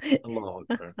 Allahu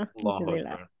Akbar. Allahu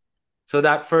Akbar. So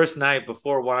that first night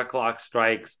before 1 o'clock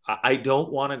strikes, I don't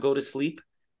want to go to sleep,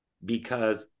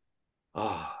 because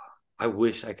I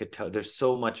wish I could tell. There's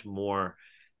so much more.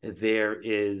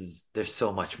 There's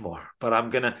so much more. But I'm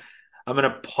gonna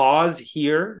pause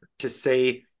here to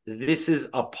say this is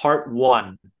a part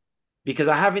 1, because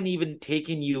I haven't even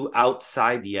taken you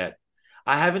outside yet.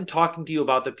 I haven't talking to you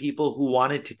about the people who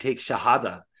wanted to take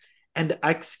Shahada. And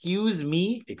excuse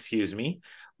me,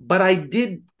 but I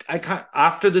can't,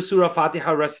 after the Surah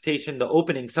Fatiha recitation, the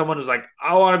opening, someone was like,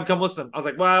 I want to become Muslim. I was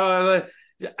like, well,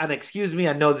 and excuse me,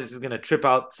 I know this is going to trip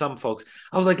out some folks.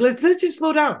 I was like, let's just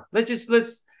slow down.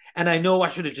 And I know I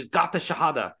should have just got the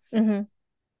Shahada.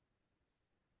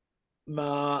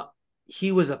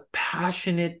 He was a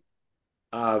passionate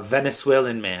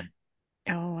Venezuelan man.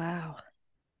 Oh, wow.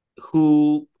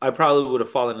 Who I probably would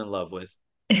have fallen in love with.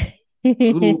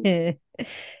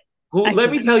 Who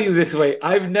let me tell you this way,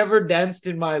 I've never danced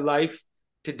in my life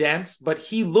to dance, but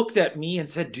he looked at me and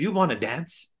said, "Do you want to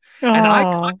dance?" And I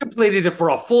contemplated it for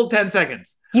a full 10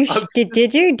 seconds.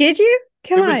 Did you?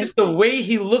 Come on. It was just the way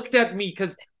he looked at me,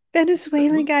 because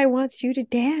Venezuelan guy wants you to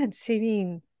dance. I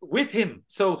mean, with him.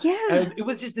 So yeah, it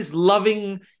was just this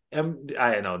loving.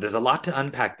 I know there's a lot to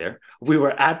unpack there. We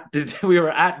were at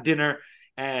dinner,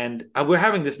 and we're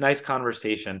having this nice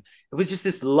conversation. It was just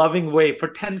this loving way for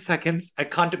 10 seconds.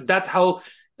 That's how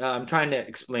I'm trying to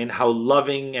explain how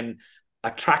loving and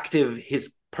attractive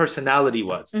his personality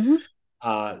was.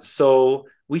 So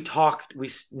we talked.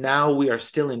 Now we are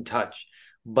still in touch,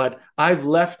 but I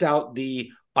left out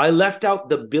the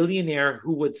billionaire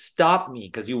who would stop me,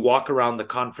 because you walk around the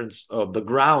conference of the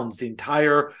grounds. The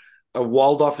entire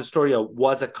Waldorf Astoria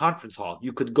was a conference hall.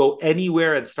 You could go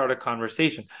anywhere and start a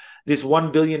conversation. This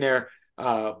one billionaire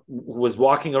who was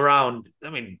walking around, I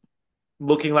mean,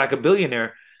 looking like a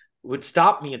billionaire, would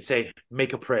stop me and say,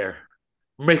 "Make a prayer.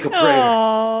 Make a prayer."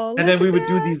 Oh, and then we would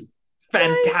do these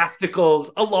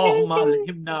fantasticals. Allahumma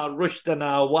alhimna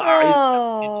rushdana wa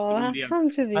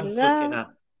alhamdulillah.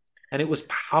 And it was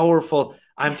powerful.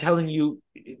 I'm telling you,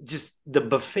 just the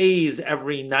buffets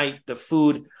every night, the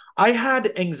food. I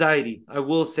had anxiety. I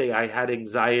will say I had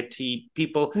anxiety.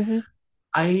 People,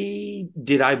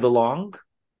 did I belong?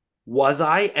 Was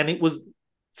I? And it was,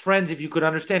 friends, if you could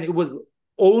understand, it was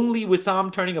only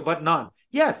Wissam turning a button on.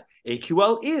 Yes,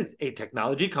 AQL is a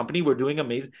technology company. We're doing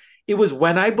amazing. It was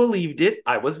when I believed it,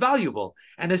 I was valuable.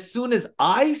 And as soon as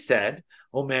I said,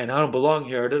 oh man, I don't belong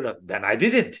here, then I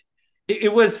didn't.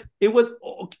 It was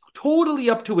totally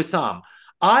up to Wissam.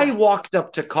 I walked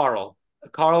up to Carl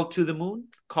to the moon,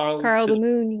 Carl the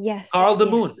Moon. Yes. Carl the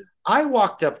Moon. I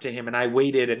walked up to him and I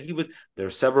waited, and there were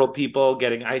several people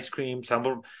getting ice cream,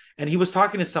 and he was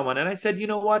talking to someone. And I said, you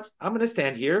know what? I'm going to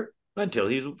stand here until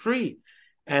he's free.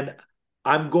 And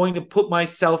I'm going to put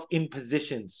myself in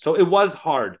positions. So it was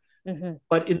hard. Mm-hmm.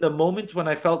 But in the moments when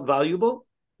I felt valuable,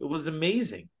 it was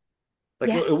amazing. Like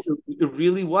it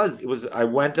really was. I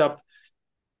went up,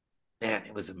 man,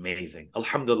 it was amazing.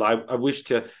 Alhamdulillah. I wish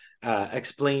to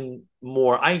explain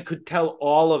more. I could tell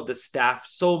all of the staff,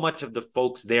 so much of the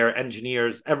folks there,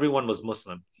 engineers, everyone was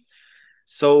Muslim.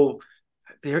 So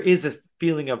there is a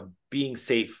feeling of being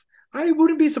safe. I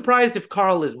wouldn't be surprised if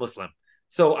Carl is Muslim.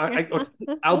 So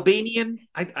Albanian,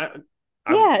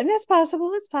 yeah, that's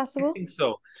possible. It's possible. I think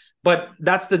so. But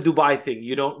that's the Dubai thing.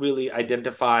 You don't really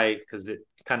identify because it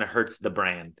kind of hurts the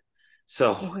brand.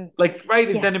 So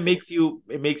then it makes you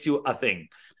a thing.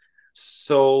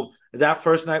 So that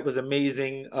first night was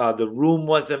amazing. The room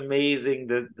was amazing.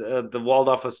 The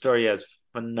Waldorf Astoria is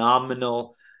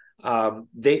phenomenal.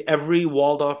 Every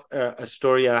Waldorf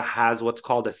Astoria has what's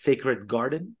called a sacred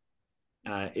garden.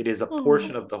 It is a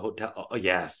portion of the hotel. Oh,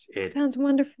 yes, it sounds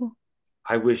wonderful.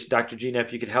 I wish, Dr. Gina,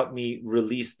 if you could help me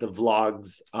release the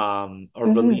vlogs or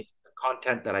release the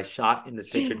content that I shot in the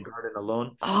sacred garden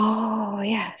alone. Oh,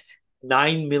 yes.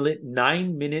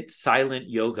 9-minute silent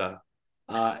yoga.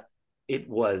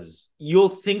 You'll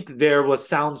think there was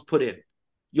sounds put in.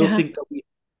 You'll think that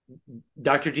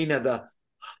Dr. Gina,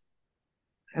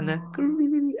 and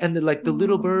the like the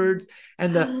little birds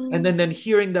and then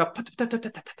hearing the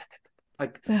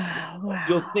like,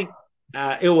 you'll think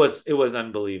it was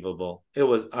unbelievable. It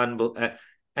was unbelievable.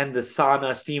 And the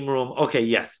sauna steam room. Okay,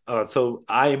 yes. So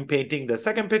I am painting the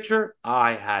second picture.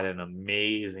 I had an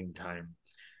amazing time.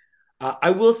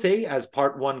 I will say, as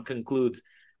part one concludes,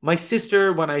 my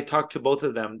sister, when I talked to both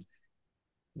of them,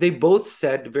 they both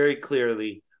said very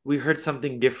clearly, we heard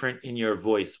something different in your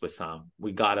voice, Wissam.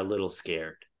 We got a little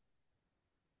scared.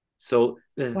 So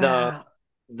the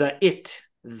it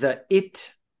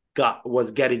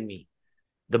was getting me.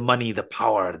 The money, the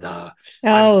power,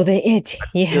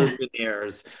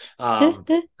 billionaires.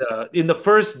 In the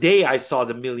first day, I saw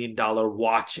the $1 million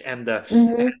watch, and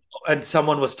and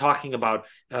someone was talking about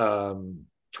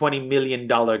 $20 million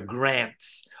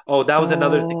grants. Oh, that was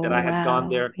another thing that I had gone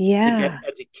there to get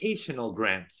educational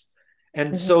grants.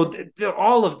 And so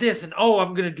all of this, and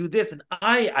I'm going to do this, and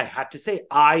I had to say,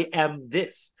 I am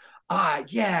this.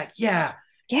 Yeah.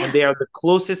 And they are the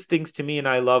closest things to me, and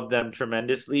I love them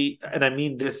tremendously. And I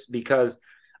mean this because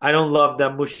I don't love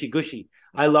them mushy-gushy.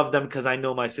 I love them because I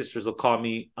know my sisters will call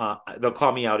me. They'll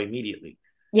call me out immediately.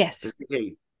 Yes,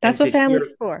 that's what family's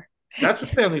for. That's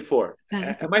what family's for.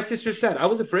 And my sister said, I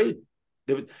was afraid.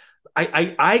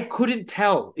 I couldn't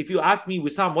tell. If you asked me,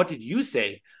 Wissam, what did you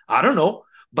say? I don't know,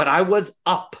 but I was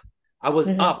up.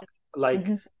 Up. Like,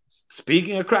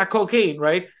 speaking of crack cocaine,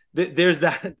 right? There's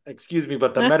that, excuse me,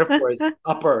 but the metaphor is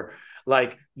upper.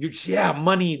 Like,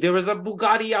 money. There was a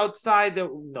Bugatti outside. There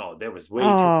was way too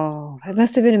much. It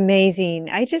must have been amazing.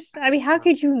 How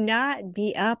could you not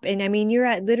be up? And I mean, you're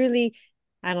at literally,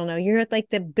 I don't know, you're at like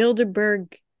the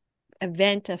Bilderberg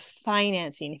event of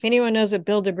financing. If anyone knows what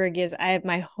Bilderberg is, I have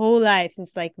my whole life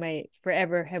since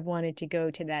forever have wanted to go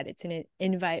to that. It's an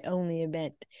invite-only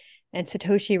event. And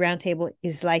Satoshi Round Table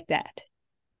is like that,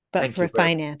 but for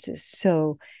finances.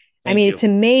 So, it's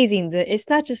amazing. It's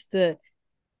not just the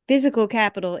physical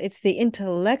capital, it's the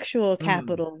intellectual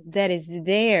capital that is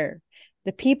there.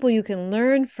 The people you can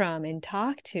learn from and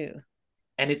talk to.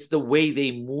 And it's the way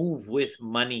they move with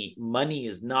money. Money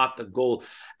is not the goal.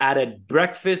 At a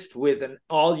breakfast with an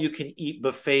all-you-can-eat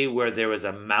buffet where there was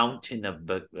a mountain of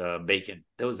bacon.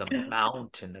 There was a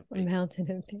mountain of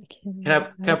bacon.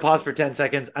 Can I pause for 10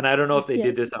 seconds? And I don't know if they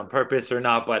did this on purpose or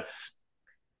not, but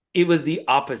it was the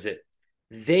opposite.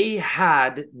 They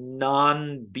had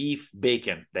non-beef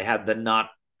bacon. They had the not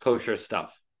kosher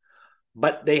stuff.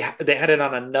 But they had it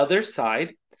on another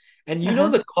side. And you know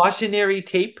the cautionary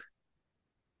tape?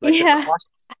 I'm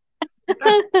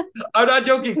not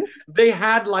joking. They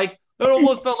had it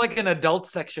almost felt like an adult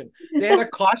section. They had a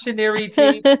cautionary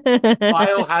tape,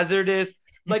 biohazardous.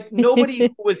 Like, nobody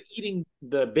who was eating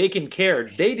the bacon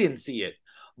cared. They didn't see it.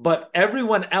 But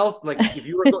everyone else, like, if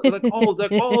you were like,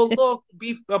 look,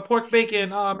 beef, pork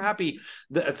bacon, I'm happy.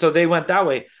 So they went that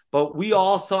way. But we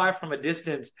all saw it from a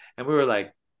distance, and we were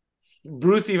like,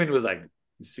 Bruce even was like,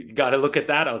 You got to look at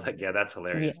that. I was like, yeah, that's Yeah,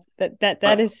 hilarious.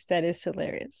 that is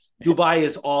hilarious. Dubai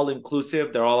is all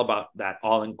inclusive. They're all about that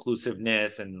all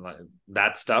inclusiveness and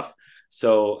that stuff.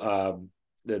 So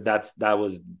that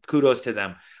was kudos to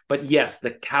them. But yes,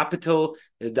 the capital,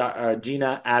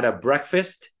 Gina, at a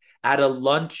breakfast, at a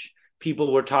lunch,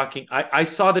 people were talking. I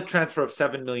saw the transfer of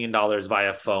 $7 million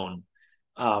via phone.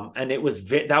 And it was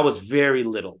that was very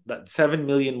little. That 7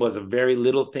 million was a very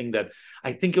little thing. That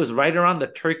I think it was right around the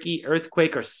Turkey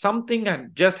earthquake or something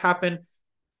that just happened.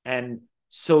 And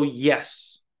so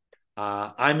yes,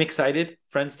 I'm excited,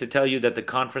 friends, to tell you that the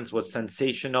conference was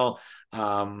sensational.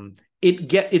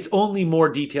 It's only more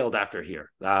detailed after here.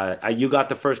 You got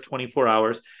the first 24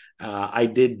 hours. I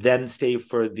did then stay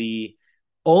for the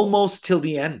almost till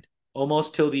the end.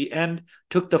 Almost till the end.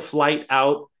 Took the flight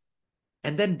out.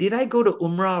 And then did I go to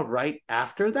Umrah right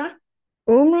after that?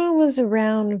 Umrah was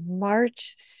around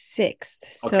March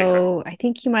 6th. Okay, good. So I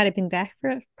think you might have been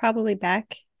probably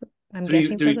back, I'm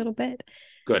guessing, for a little bit.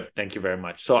 Good. Thank you very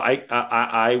much. So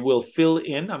I will fill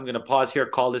in. I'm going to pause here,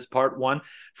 call this part one.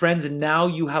 Friends, now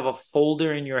you have a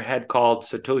folder in your head called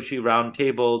Satoshi Round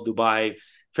Table, Dubai,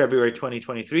 February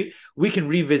 2023. We can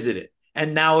revisit it.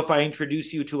 And now if I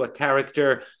introduce you to a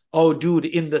character, oh, dude,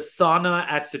 in the sauna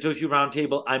at Satoshi Round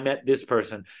Table, I met this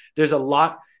person. There's a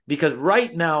lot, because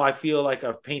right now I feel like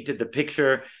I've painted the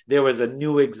picture. There was a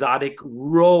new exotic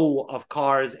row of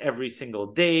cars every single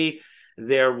day.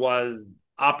 There was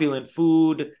opulent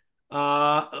food.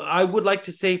 I would like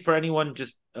to say, for anyone,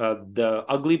 just the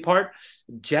ugly part,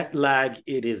 jet lag,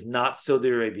 it is not Saudi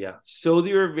Arabia.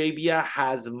 Saudi Arabia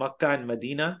has Makkah and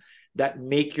Medina that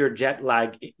make your jet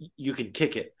lag, you can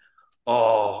kick it.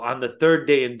 Oh, on the third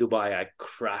day in Dubai, I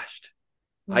crashed.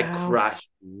 Wow. I crashed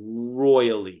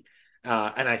royally.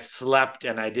 And I slept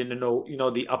and I didn't know,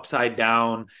 the upside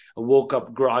down. I woke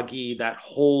up groggy.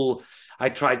 I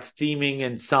tried steaming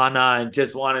and sauna and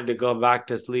just wanted to go back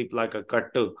to sleep like a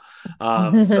kattu.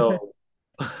 So,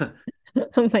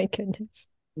 oh my goodness.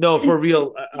 No, for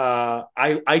real.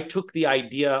 I took the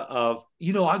idea of,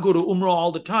 I go to Umrah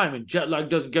all the time and jet lag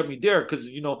doesn't get me there because,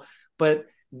 but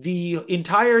the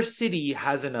entire city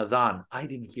has an adhan. I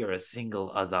didn't hear a single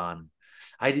adhan.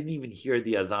 I didn't even hear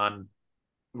the adhan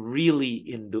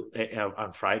really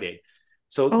on Friday.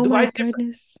 So oh my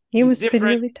goodness, you must have been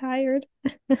really tired.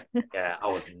 Yeah, I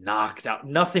was knocked out.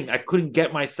 Nothing. I couldn't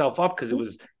get myself up because it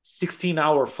was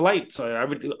 16-hour flight. So I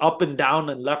would up and down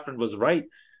and left and was right.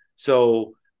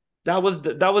 So that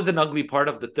was an ugly part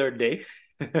of the third day.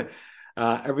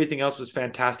 Everything else was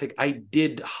fantastic. I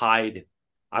did hide.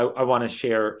 I want to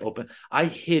share open. I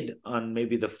hid on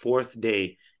maybe the fourth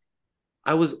day.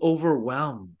 I was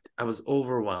overwhelmed.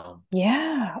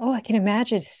 Yeah. Oh, I can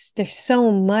imagine. There's so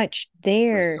much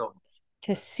there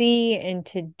to see and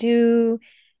to do.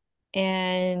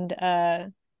 And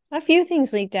a few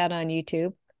things leaked out on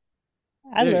YouTube.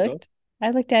 I looked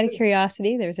out of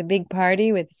curiosity. There was a big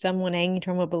party with someone hanging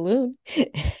from a balloon.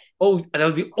 Oh, that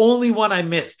was the only one I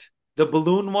missed. The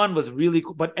balloon one was really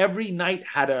cool, but every night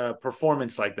had a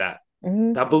performance like that.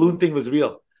 Mm-hmm. That balloon thing was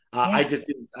real. Yeah. I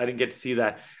didn't get to see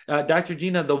that. Dr.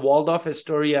 Gina, the Waldorf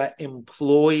Astoria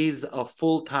employs a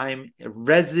full-time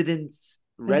resident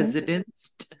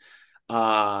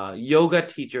yoga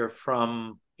teacher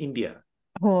from India.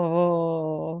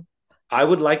 Oh. I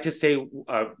would like to say,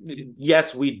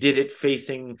 yes, we did it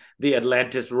facing the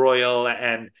Atlantis Royal.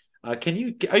 And are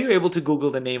you able to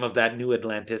Google the name of that new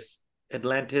Atlantis?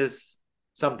 Atlantis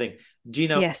something.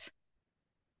 Gina. Yes.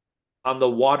 On the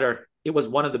water. It was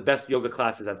one of the best yoga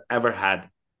classes I've ever had.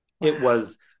 Wow. It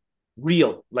was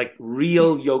real yes.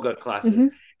 yoga classes. Mm-hmm.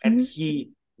 And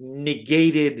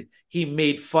mm-hmm. he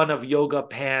made fun of yoga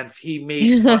pants. He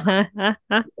made fun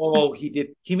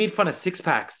he made fun of six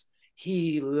packs.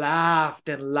 He laughed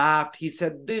and laughed. He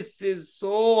said, "This is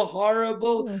so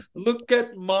horrible. Look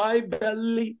at my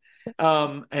belly."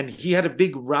 And he had a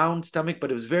big round stomach,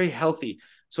 but it was very healthy.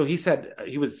 So he said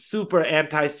he was super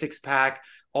anti six pack,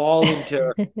 all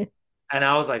into and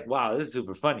I was like, wow, this is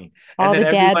super funny. All and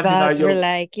the dad bods were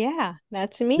like, yeah,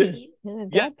 that's me.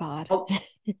 Dad bod.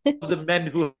 The men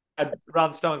who had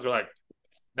round stomachs were like,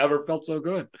 never felt so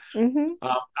good. Mm-hmm.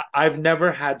 I've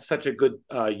never had such a good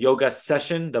yoga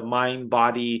session. The mind,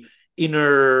 body,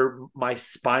 my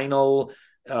spinal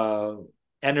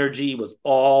energy was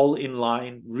all in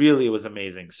line. Really, it was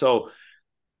amazing. So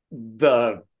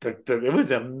it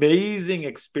was an amazing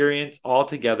experience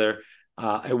altogether.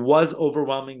 It was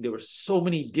overwhelming. There were so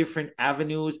many different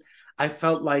avenues. I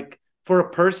felt like for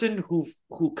a person who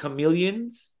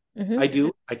chameleons, mm-hmm.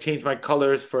 I change my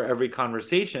colors for every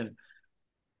conversation.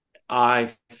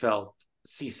 I felt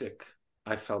seasick.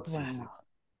 Wow.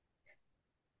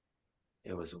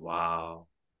 It was wow.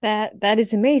 That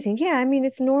is amazing. Yeah, I mean,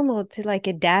 it's normal to like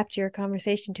adapt your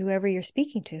conversation to whoever you're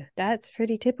speaking to. That's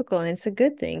pretty typical and it's a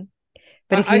good thing.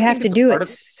 But if I you have think to it's a do part it of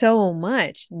so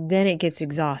much, then it gets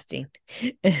exhausting.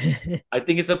 I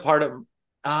think it's a part of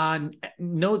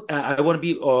no, I want to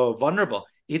be vulnerable.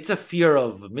 It's a fear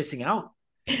of missing out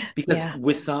because Yeah.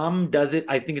 Wissam does it.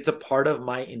 I think it's a part of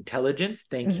my intelligence.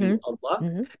 Thank Hmm. you, Allah,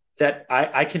 Hmm. that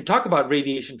I can talk about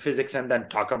radiation physics and then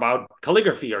talk about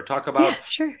calligraphy or talk Yeah, about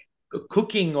sure.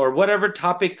 cooking or whatever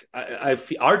topic.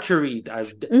 Archery. I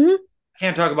Hmm.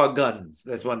 can't talk about guns.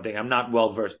 That's one thing. I'm not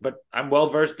well versed, but I'm well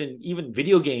versed in even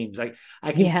video games. Like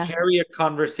I can Yeah. carry a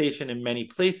conversation in many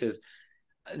places.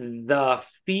 The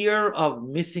fear of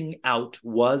missing out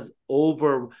was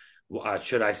over.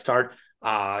 Should I start?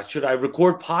 Should I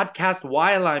record podcast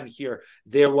while I'm here?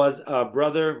 There was a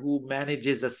brother who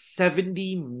manages a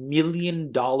 $70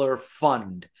 million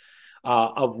fund,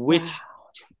 of which Wow.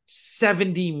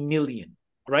 70 million,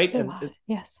 That's right? a And lot.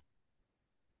 Yes.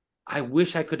 I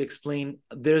wish I could explain.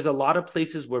 There's a lot of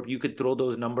places where you could throw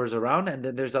those numbers around, and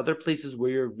then there's other places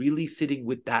where you're really sitting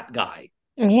with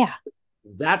Yeah.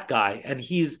 that guy, and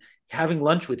he's having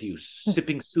lunch with you,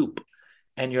 sipping soup,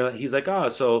 and he's like, oh,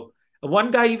 so one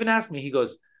guy even asked me, he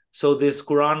goes, so this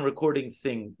Quran recording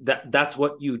thing, that's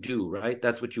what you do, right?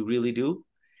 That's what you really do,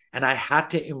 and I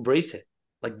had to embrace it.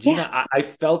 Like Yeah. Gina, I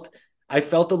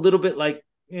felt a little bit like,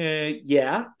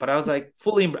 yeah, but I was like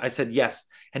fully. I said yes,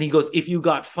 and he goes, if you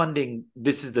got funding,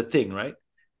 this is the thing, right?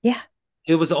 Yeah.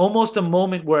 It was almost a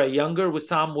moment where a younger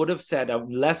Wissam would have said, a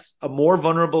more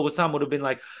vulnerable Wissam would have been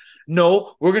like,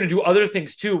 no, we're going to do other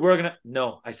things too.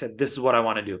 No, I said, this is what I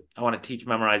want to do. I want to teach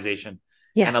memorization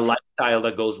and a Yes. lifestyle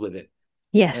that goes with it.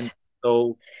 And Yes.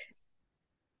 so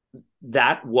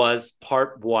that was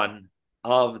part one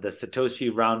of the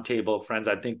Satoshi Round Table, friends.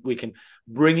 I think we can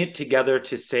bring it together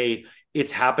to say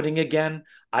it's happening again.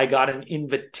 I got an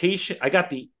invitation. I got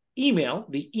the email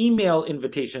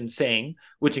invitation saying,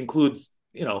 which includes,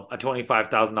 a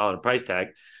 $25,000 price tag,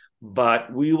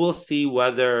 but we will see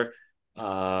whether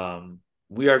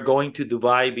we are going to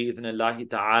Dubai, bi'ithnillahi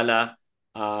ta'ala,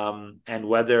 and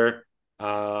whether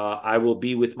I will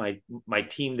be with my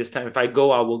team this time. If I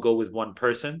go, I will go with one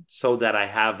person so that I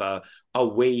have a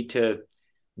way to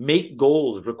make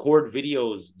goals, record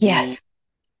videos, do. Yes.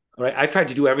 Right, I tried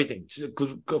to do everything: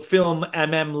 film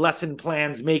lesson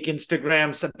plans, make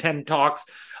Instagrams, attend talks,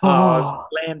 Oh,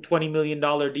 land $20 million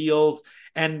deals,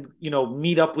 and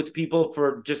meet up with people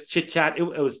for just chit chat. It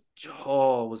was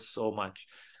so much,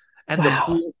 and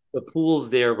wow. the pools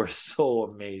there were so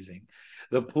amazing.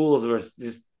 The pools were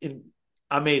just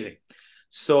amazing.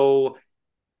 So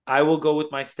I will go with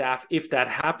my staff if that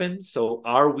happens. So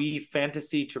are we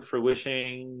fantasy to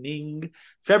fruition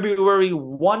February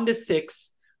 1 to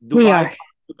 6, We Dubai, are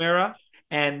Jumeirah,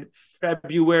 and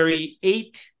February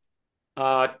 8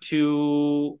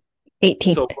 to so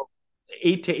 18th.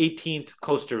 8 to 18th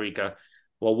Costa Rica.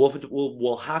 Well,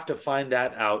 we'll have to find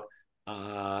that out.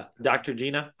 Dr.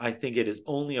 Gina, I think it is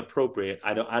only appropriate.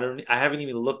 I haven't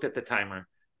even looked at the timer.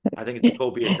 I think it's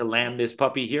appropriate to land this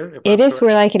puppy here, if It I'm is. correct.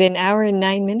 We're like at an hour and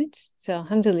 9 minutes. So,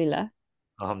 alhamdulillah.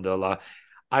 Alhamdulillah.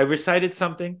 I recited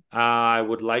something. I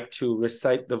would like to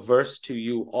recite the verse to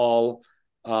you all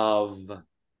of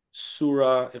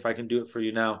Surah, if I can do it for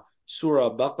you now, Surah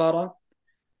Baqarah,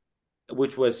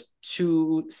 which was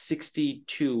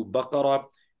 262. Baqarah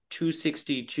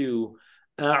 262.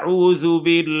 أعوذ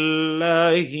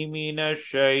بالله من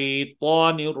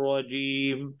الشيطان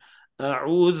الرجيم.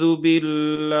 أعوذ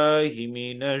بالله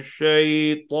من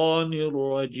الشيطان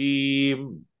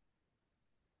الرجيم.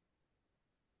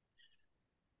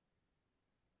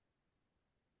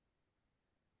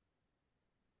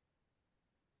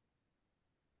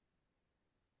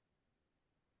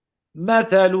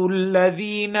 مثل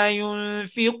الذين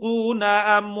ينفقون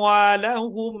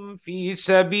أموالهم في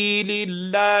سبيل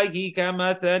الله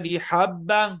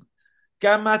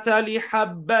كمثل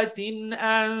حبة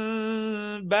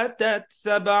أنبتت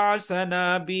 7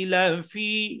 سنابل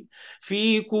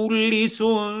في كل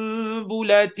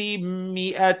سنبلة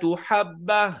 100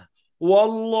 حبة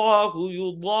والله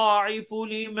يضاعف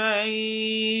لمن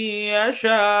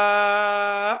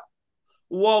يشاء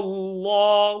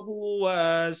والله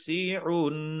واسع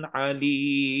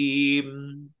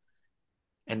عليم.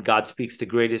 And God speaks the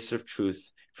greatest of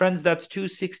truth. Friends, that's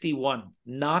 261,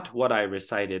 not what I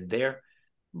recited there,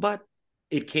 but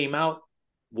it came out.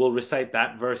 We'll recite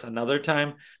that verse another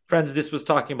time. Friends, this was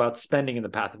talking about spending in the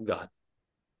path of God.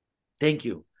 Thank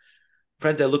you.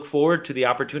 Friends, I look forward to the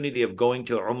opportunity of going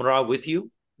to Umrah with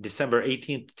you, December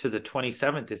 18th to the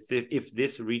 27th. If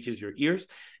this reaches your ears,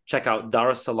 check out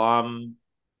Dar es Salaam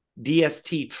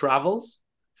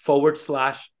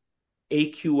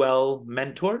DST/AQL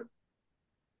mentor.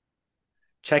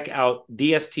 Check out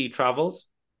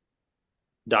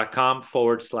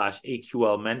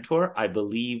DSTtravels.com/AQL mentor. I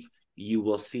believe you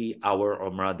will see our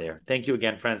Umrah there. Thank you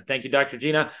again, friends. Thank you, Dr.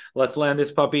 Gina. Let's land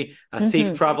this puppy.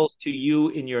 Safe travels to you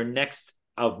in your next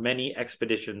of many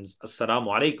expeditions. Assalamu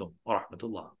alaikum wa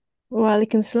rahmatullah. Wa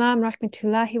alaikum salam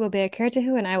rahmatullahi wa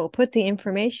barakatuhu. And I will put the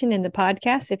information in the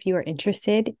podcast if you are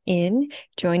interested in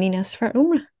joining us for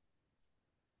Umrah.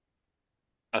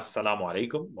 Assalamu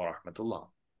alaikum wa rahmatullah.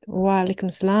 Wa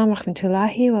alaikum salam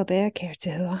rahmatullahi wa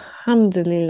barakatuhu. Alhamdulillah.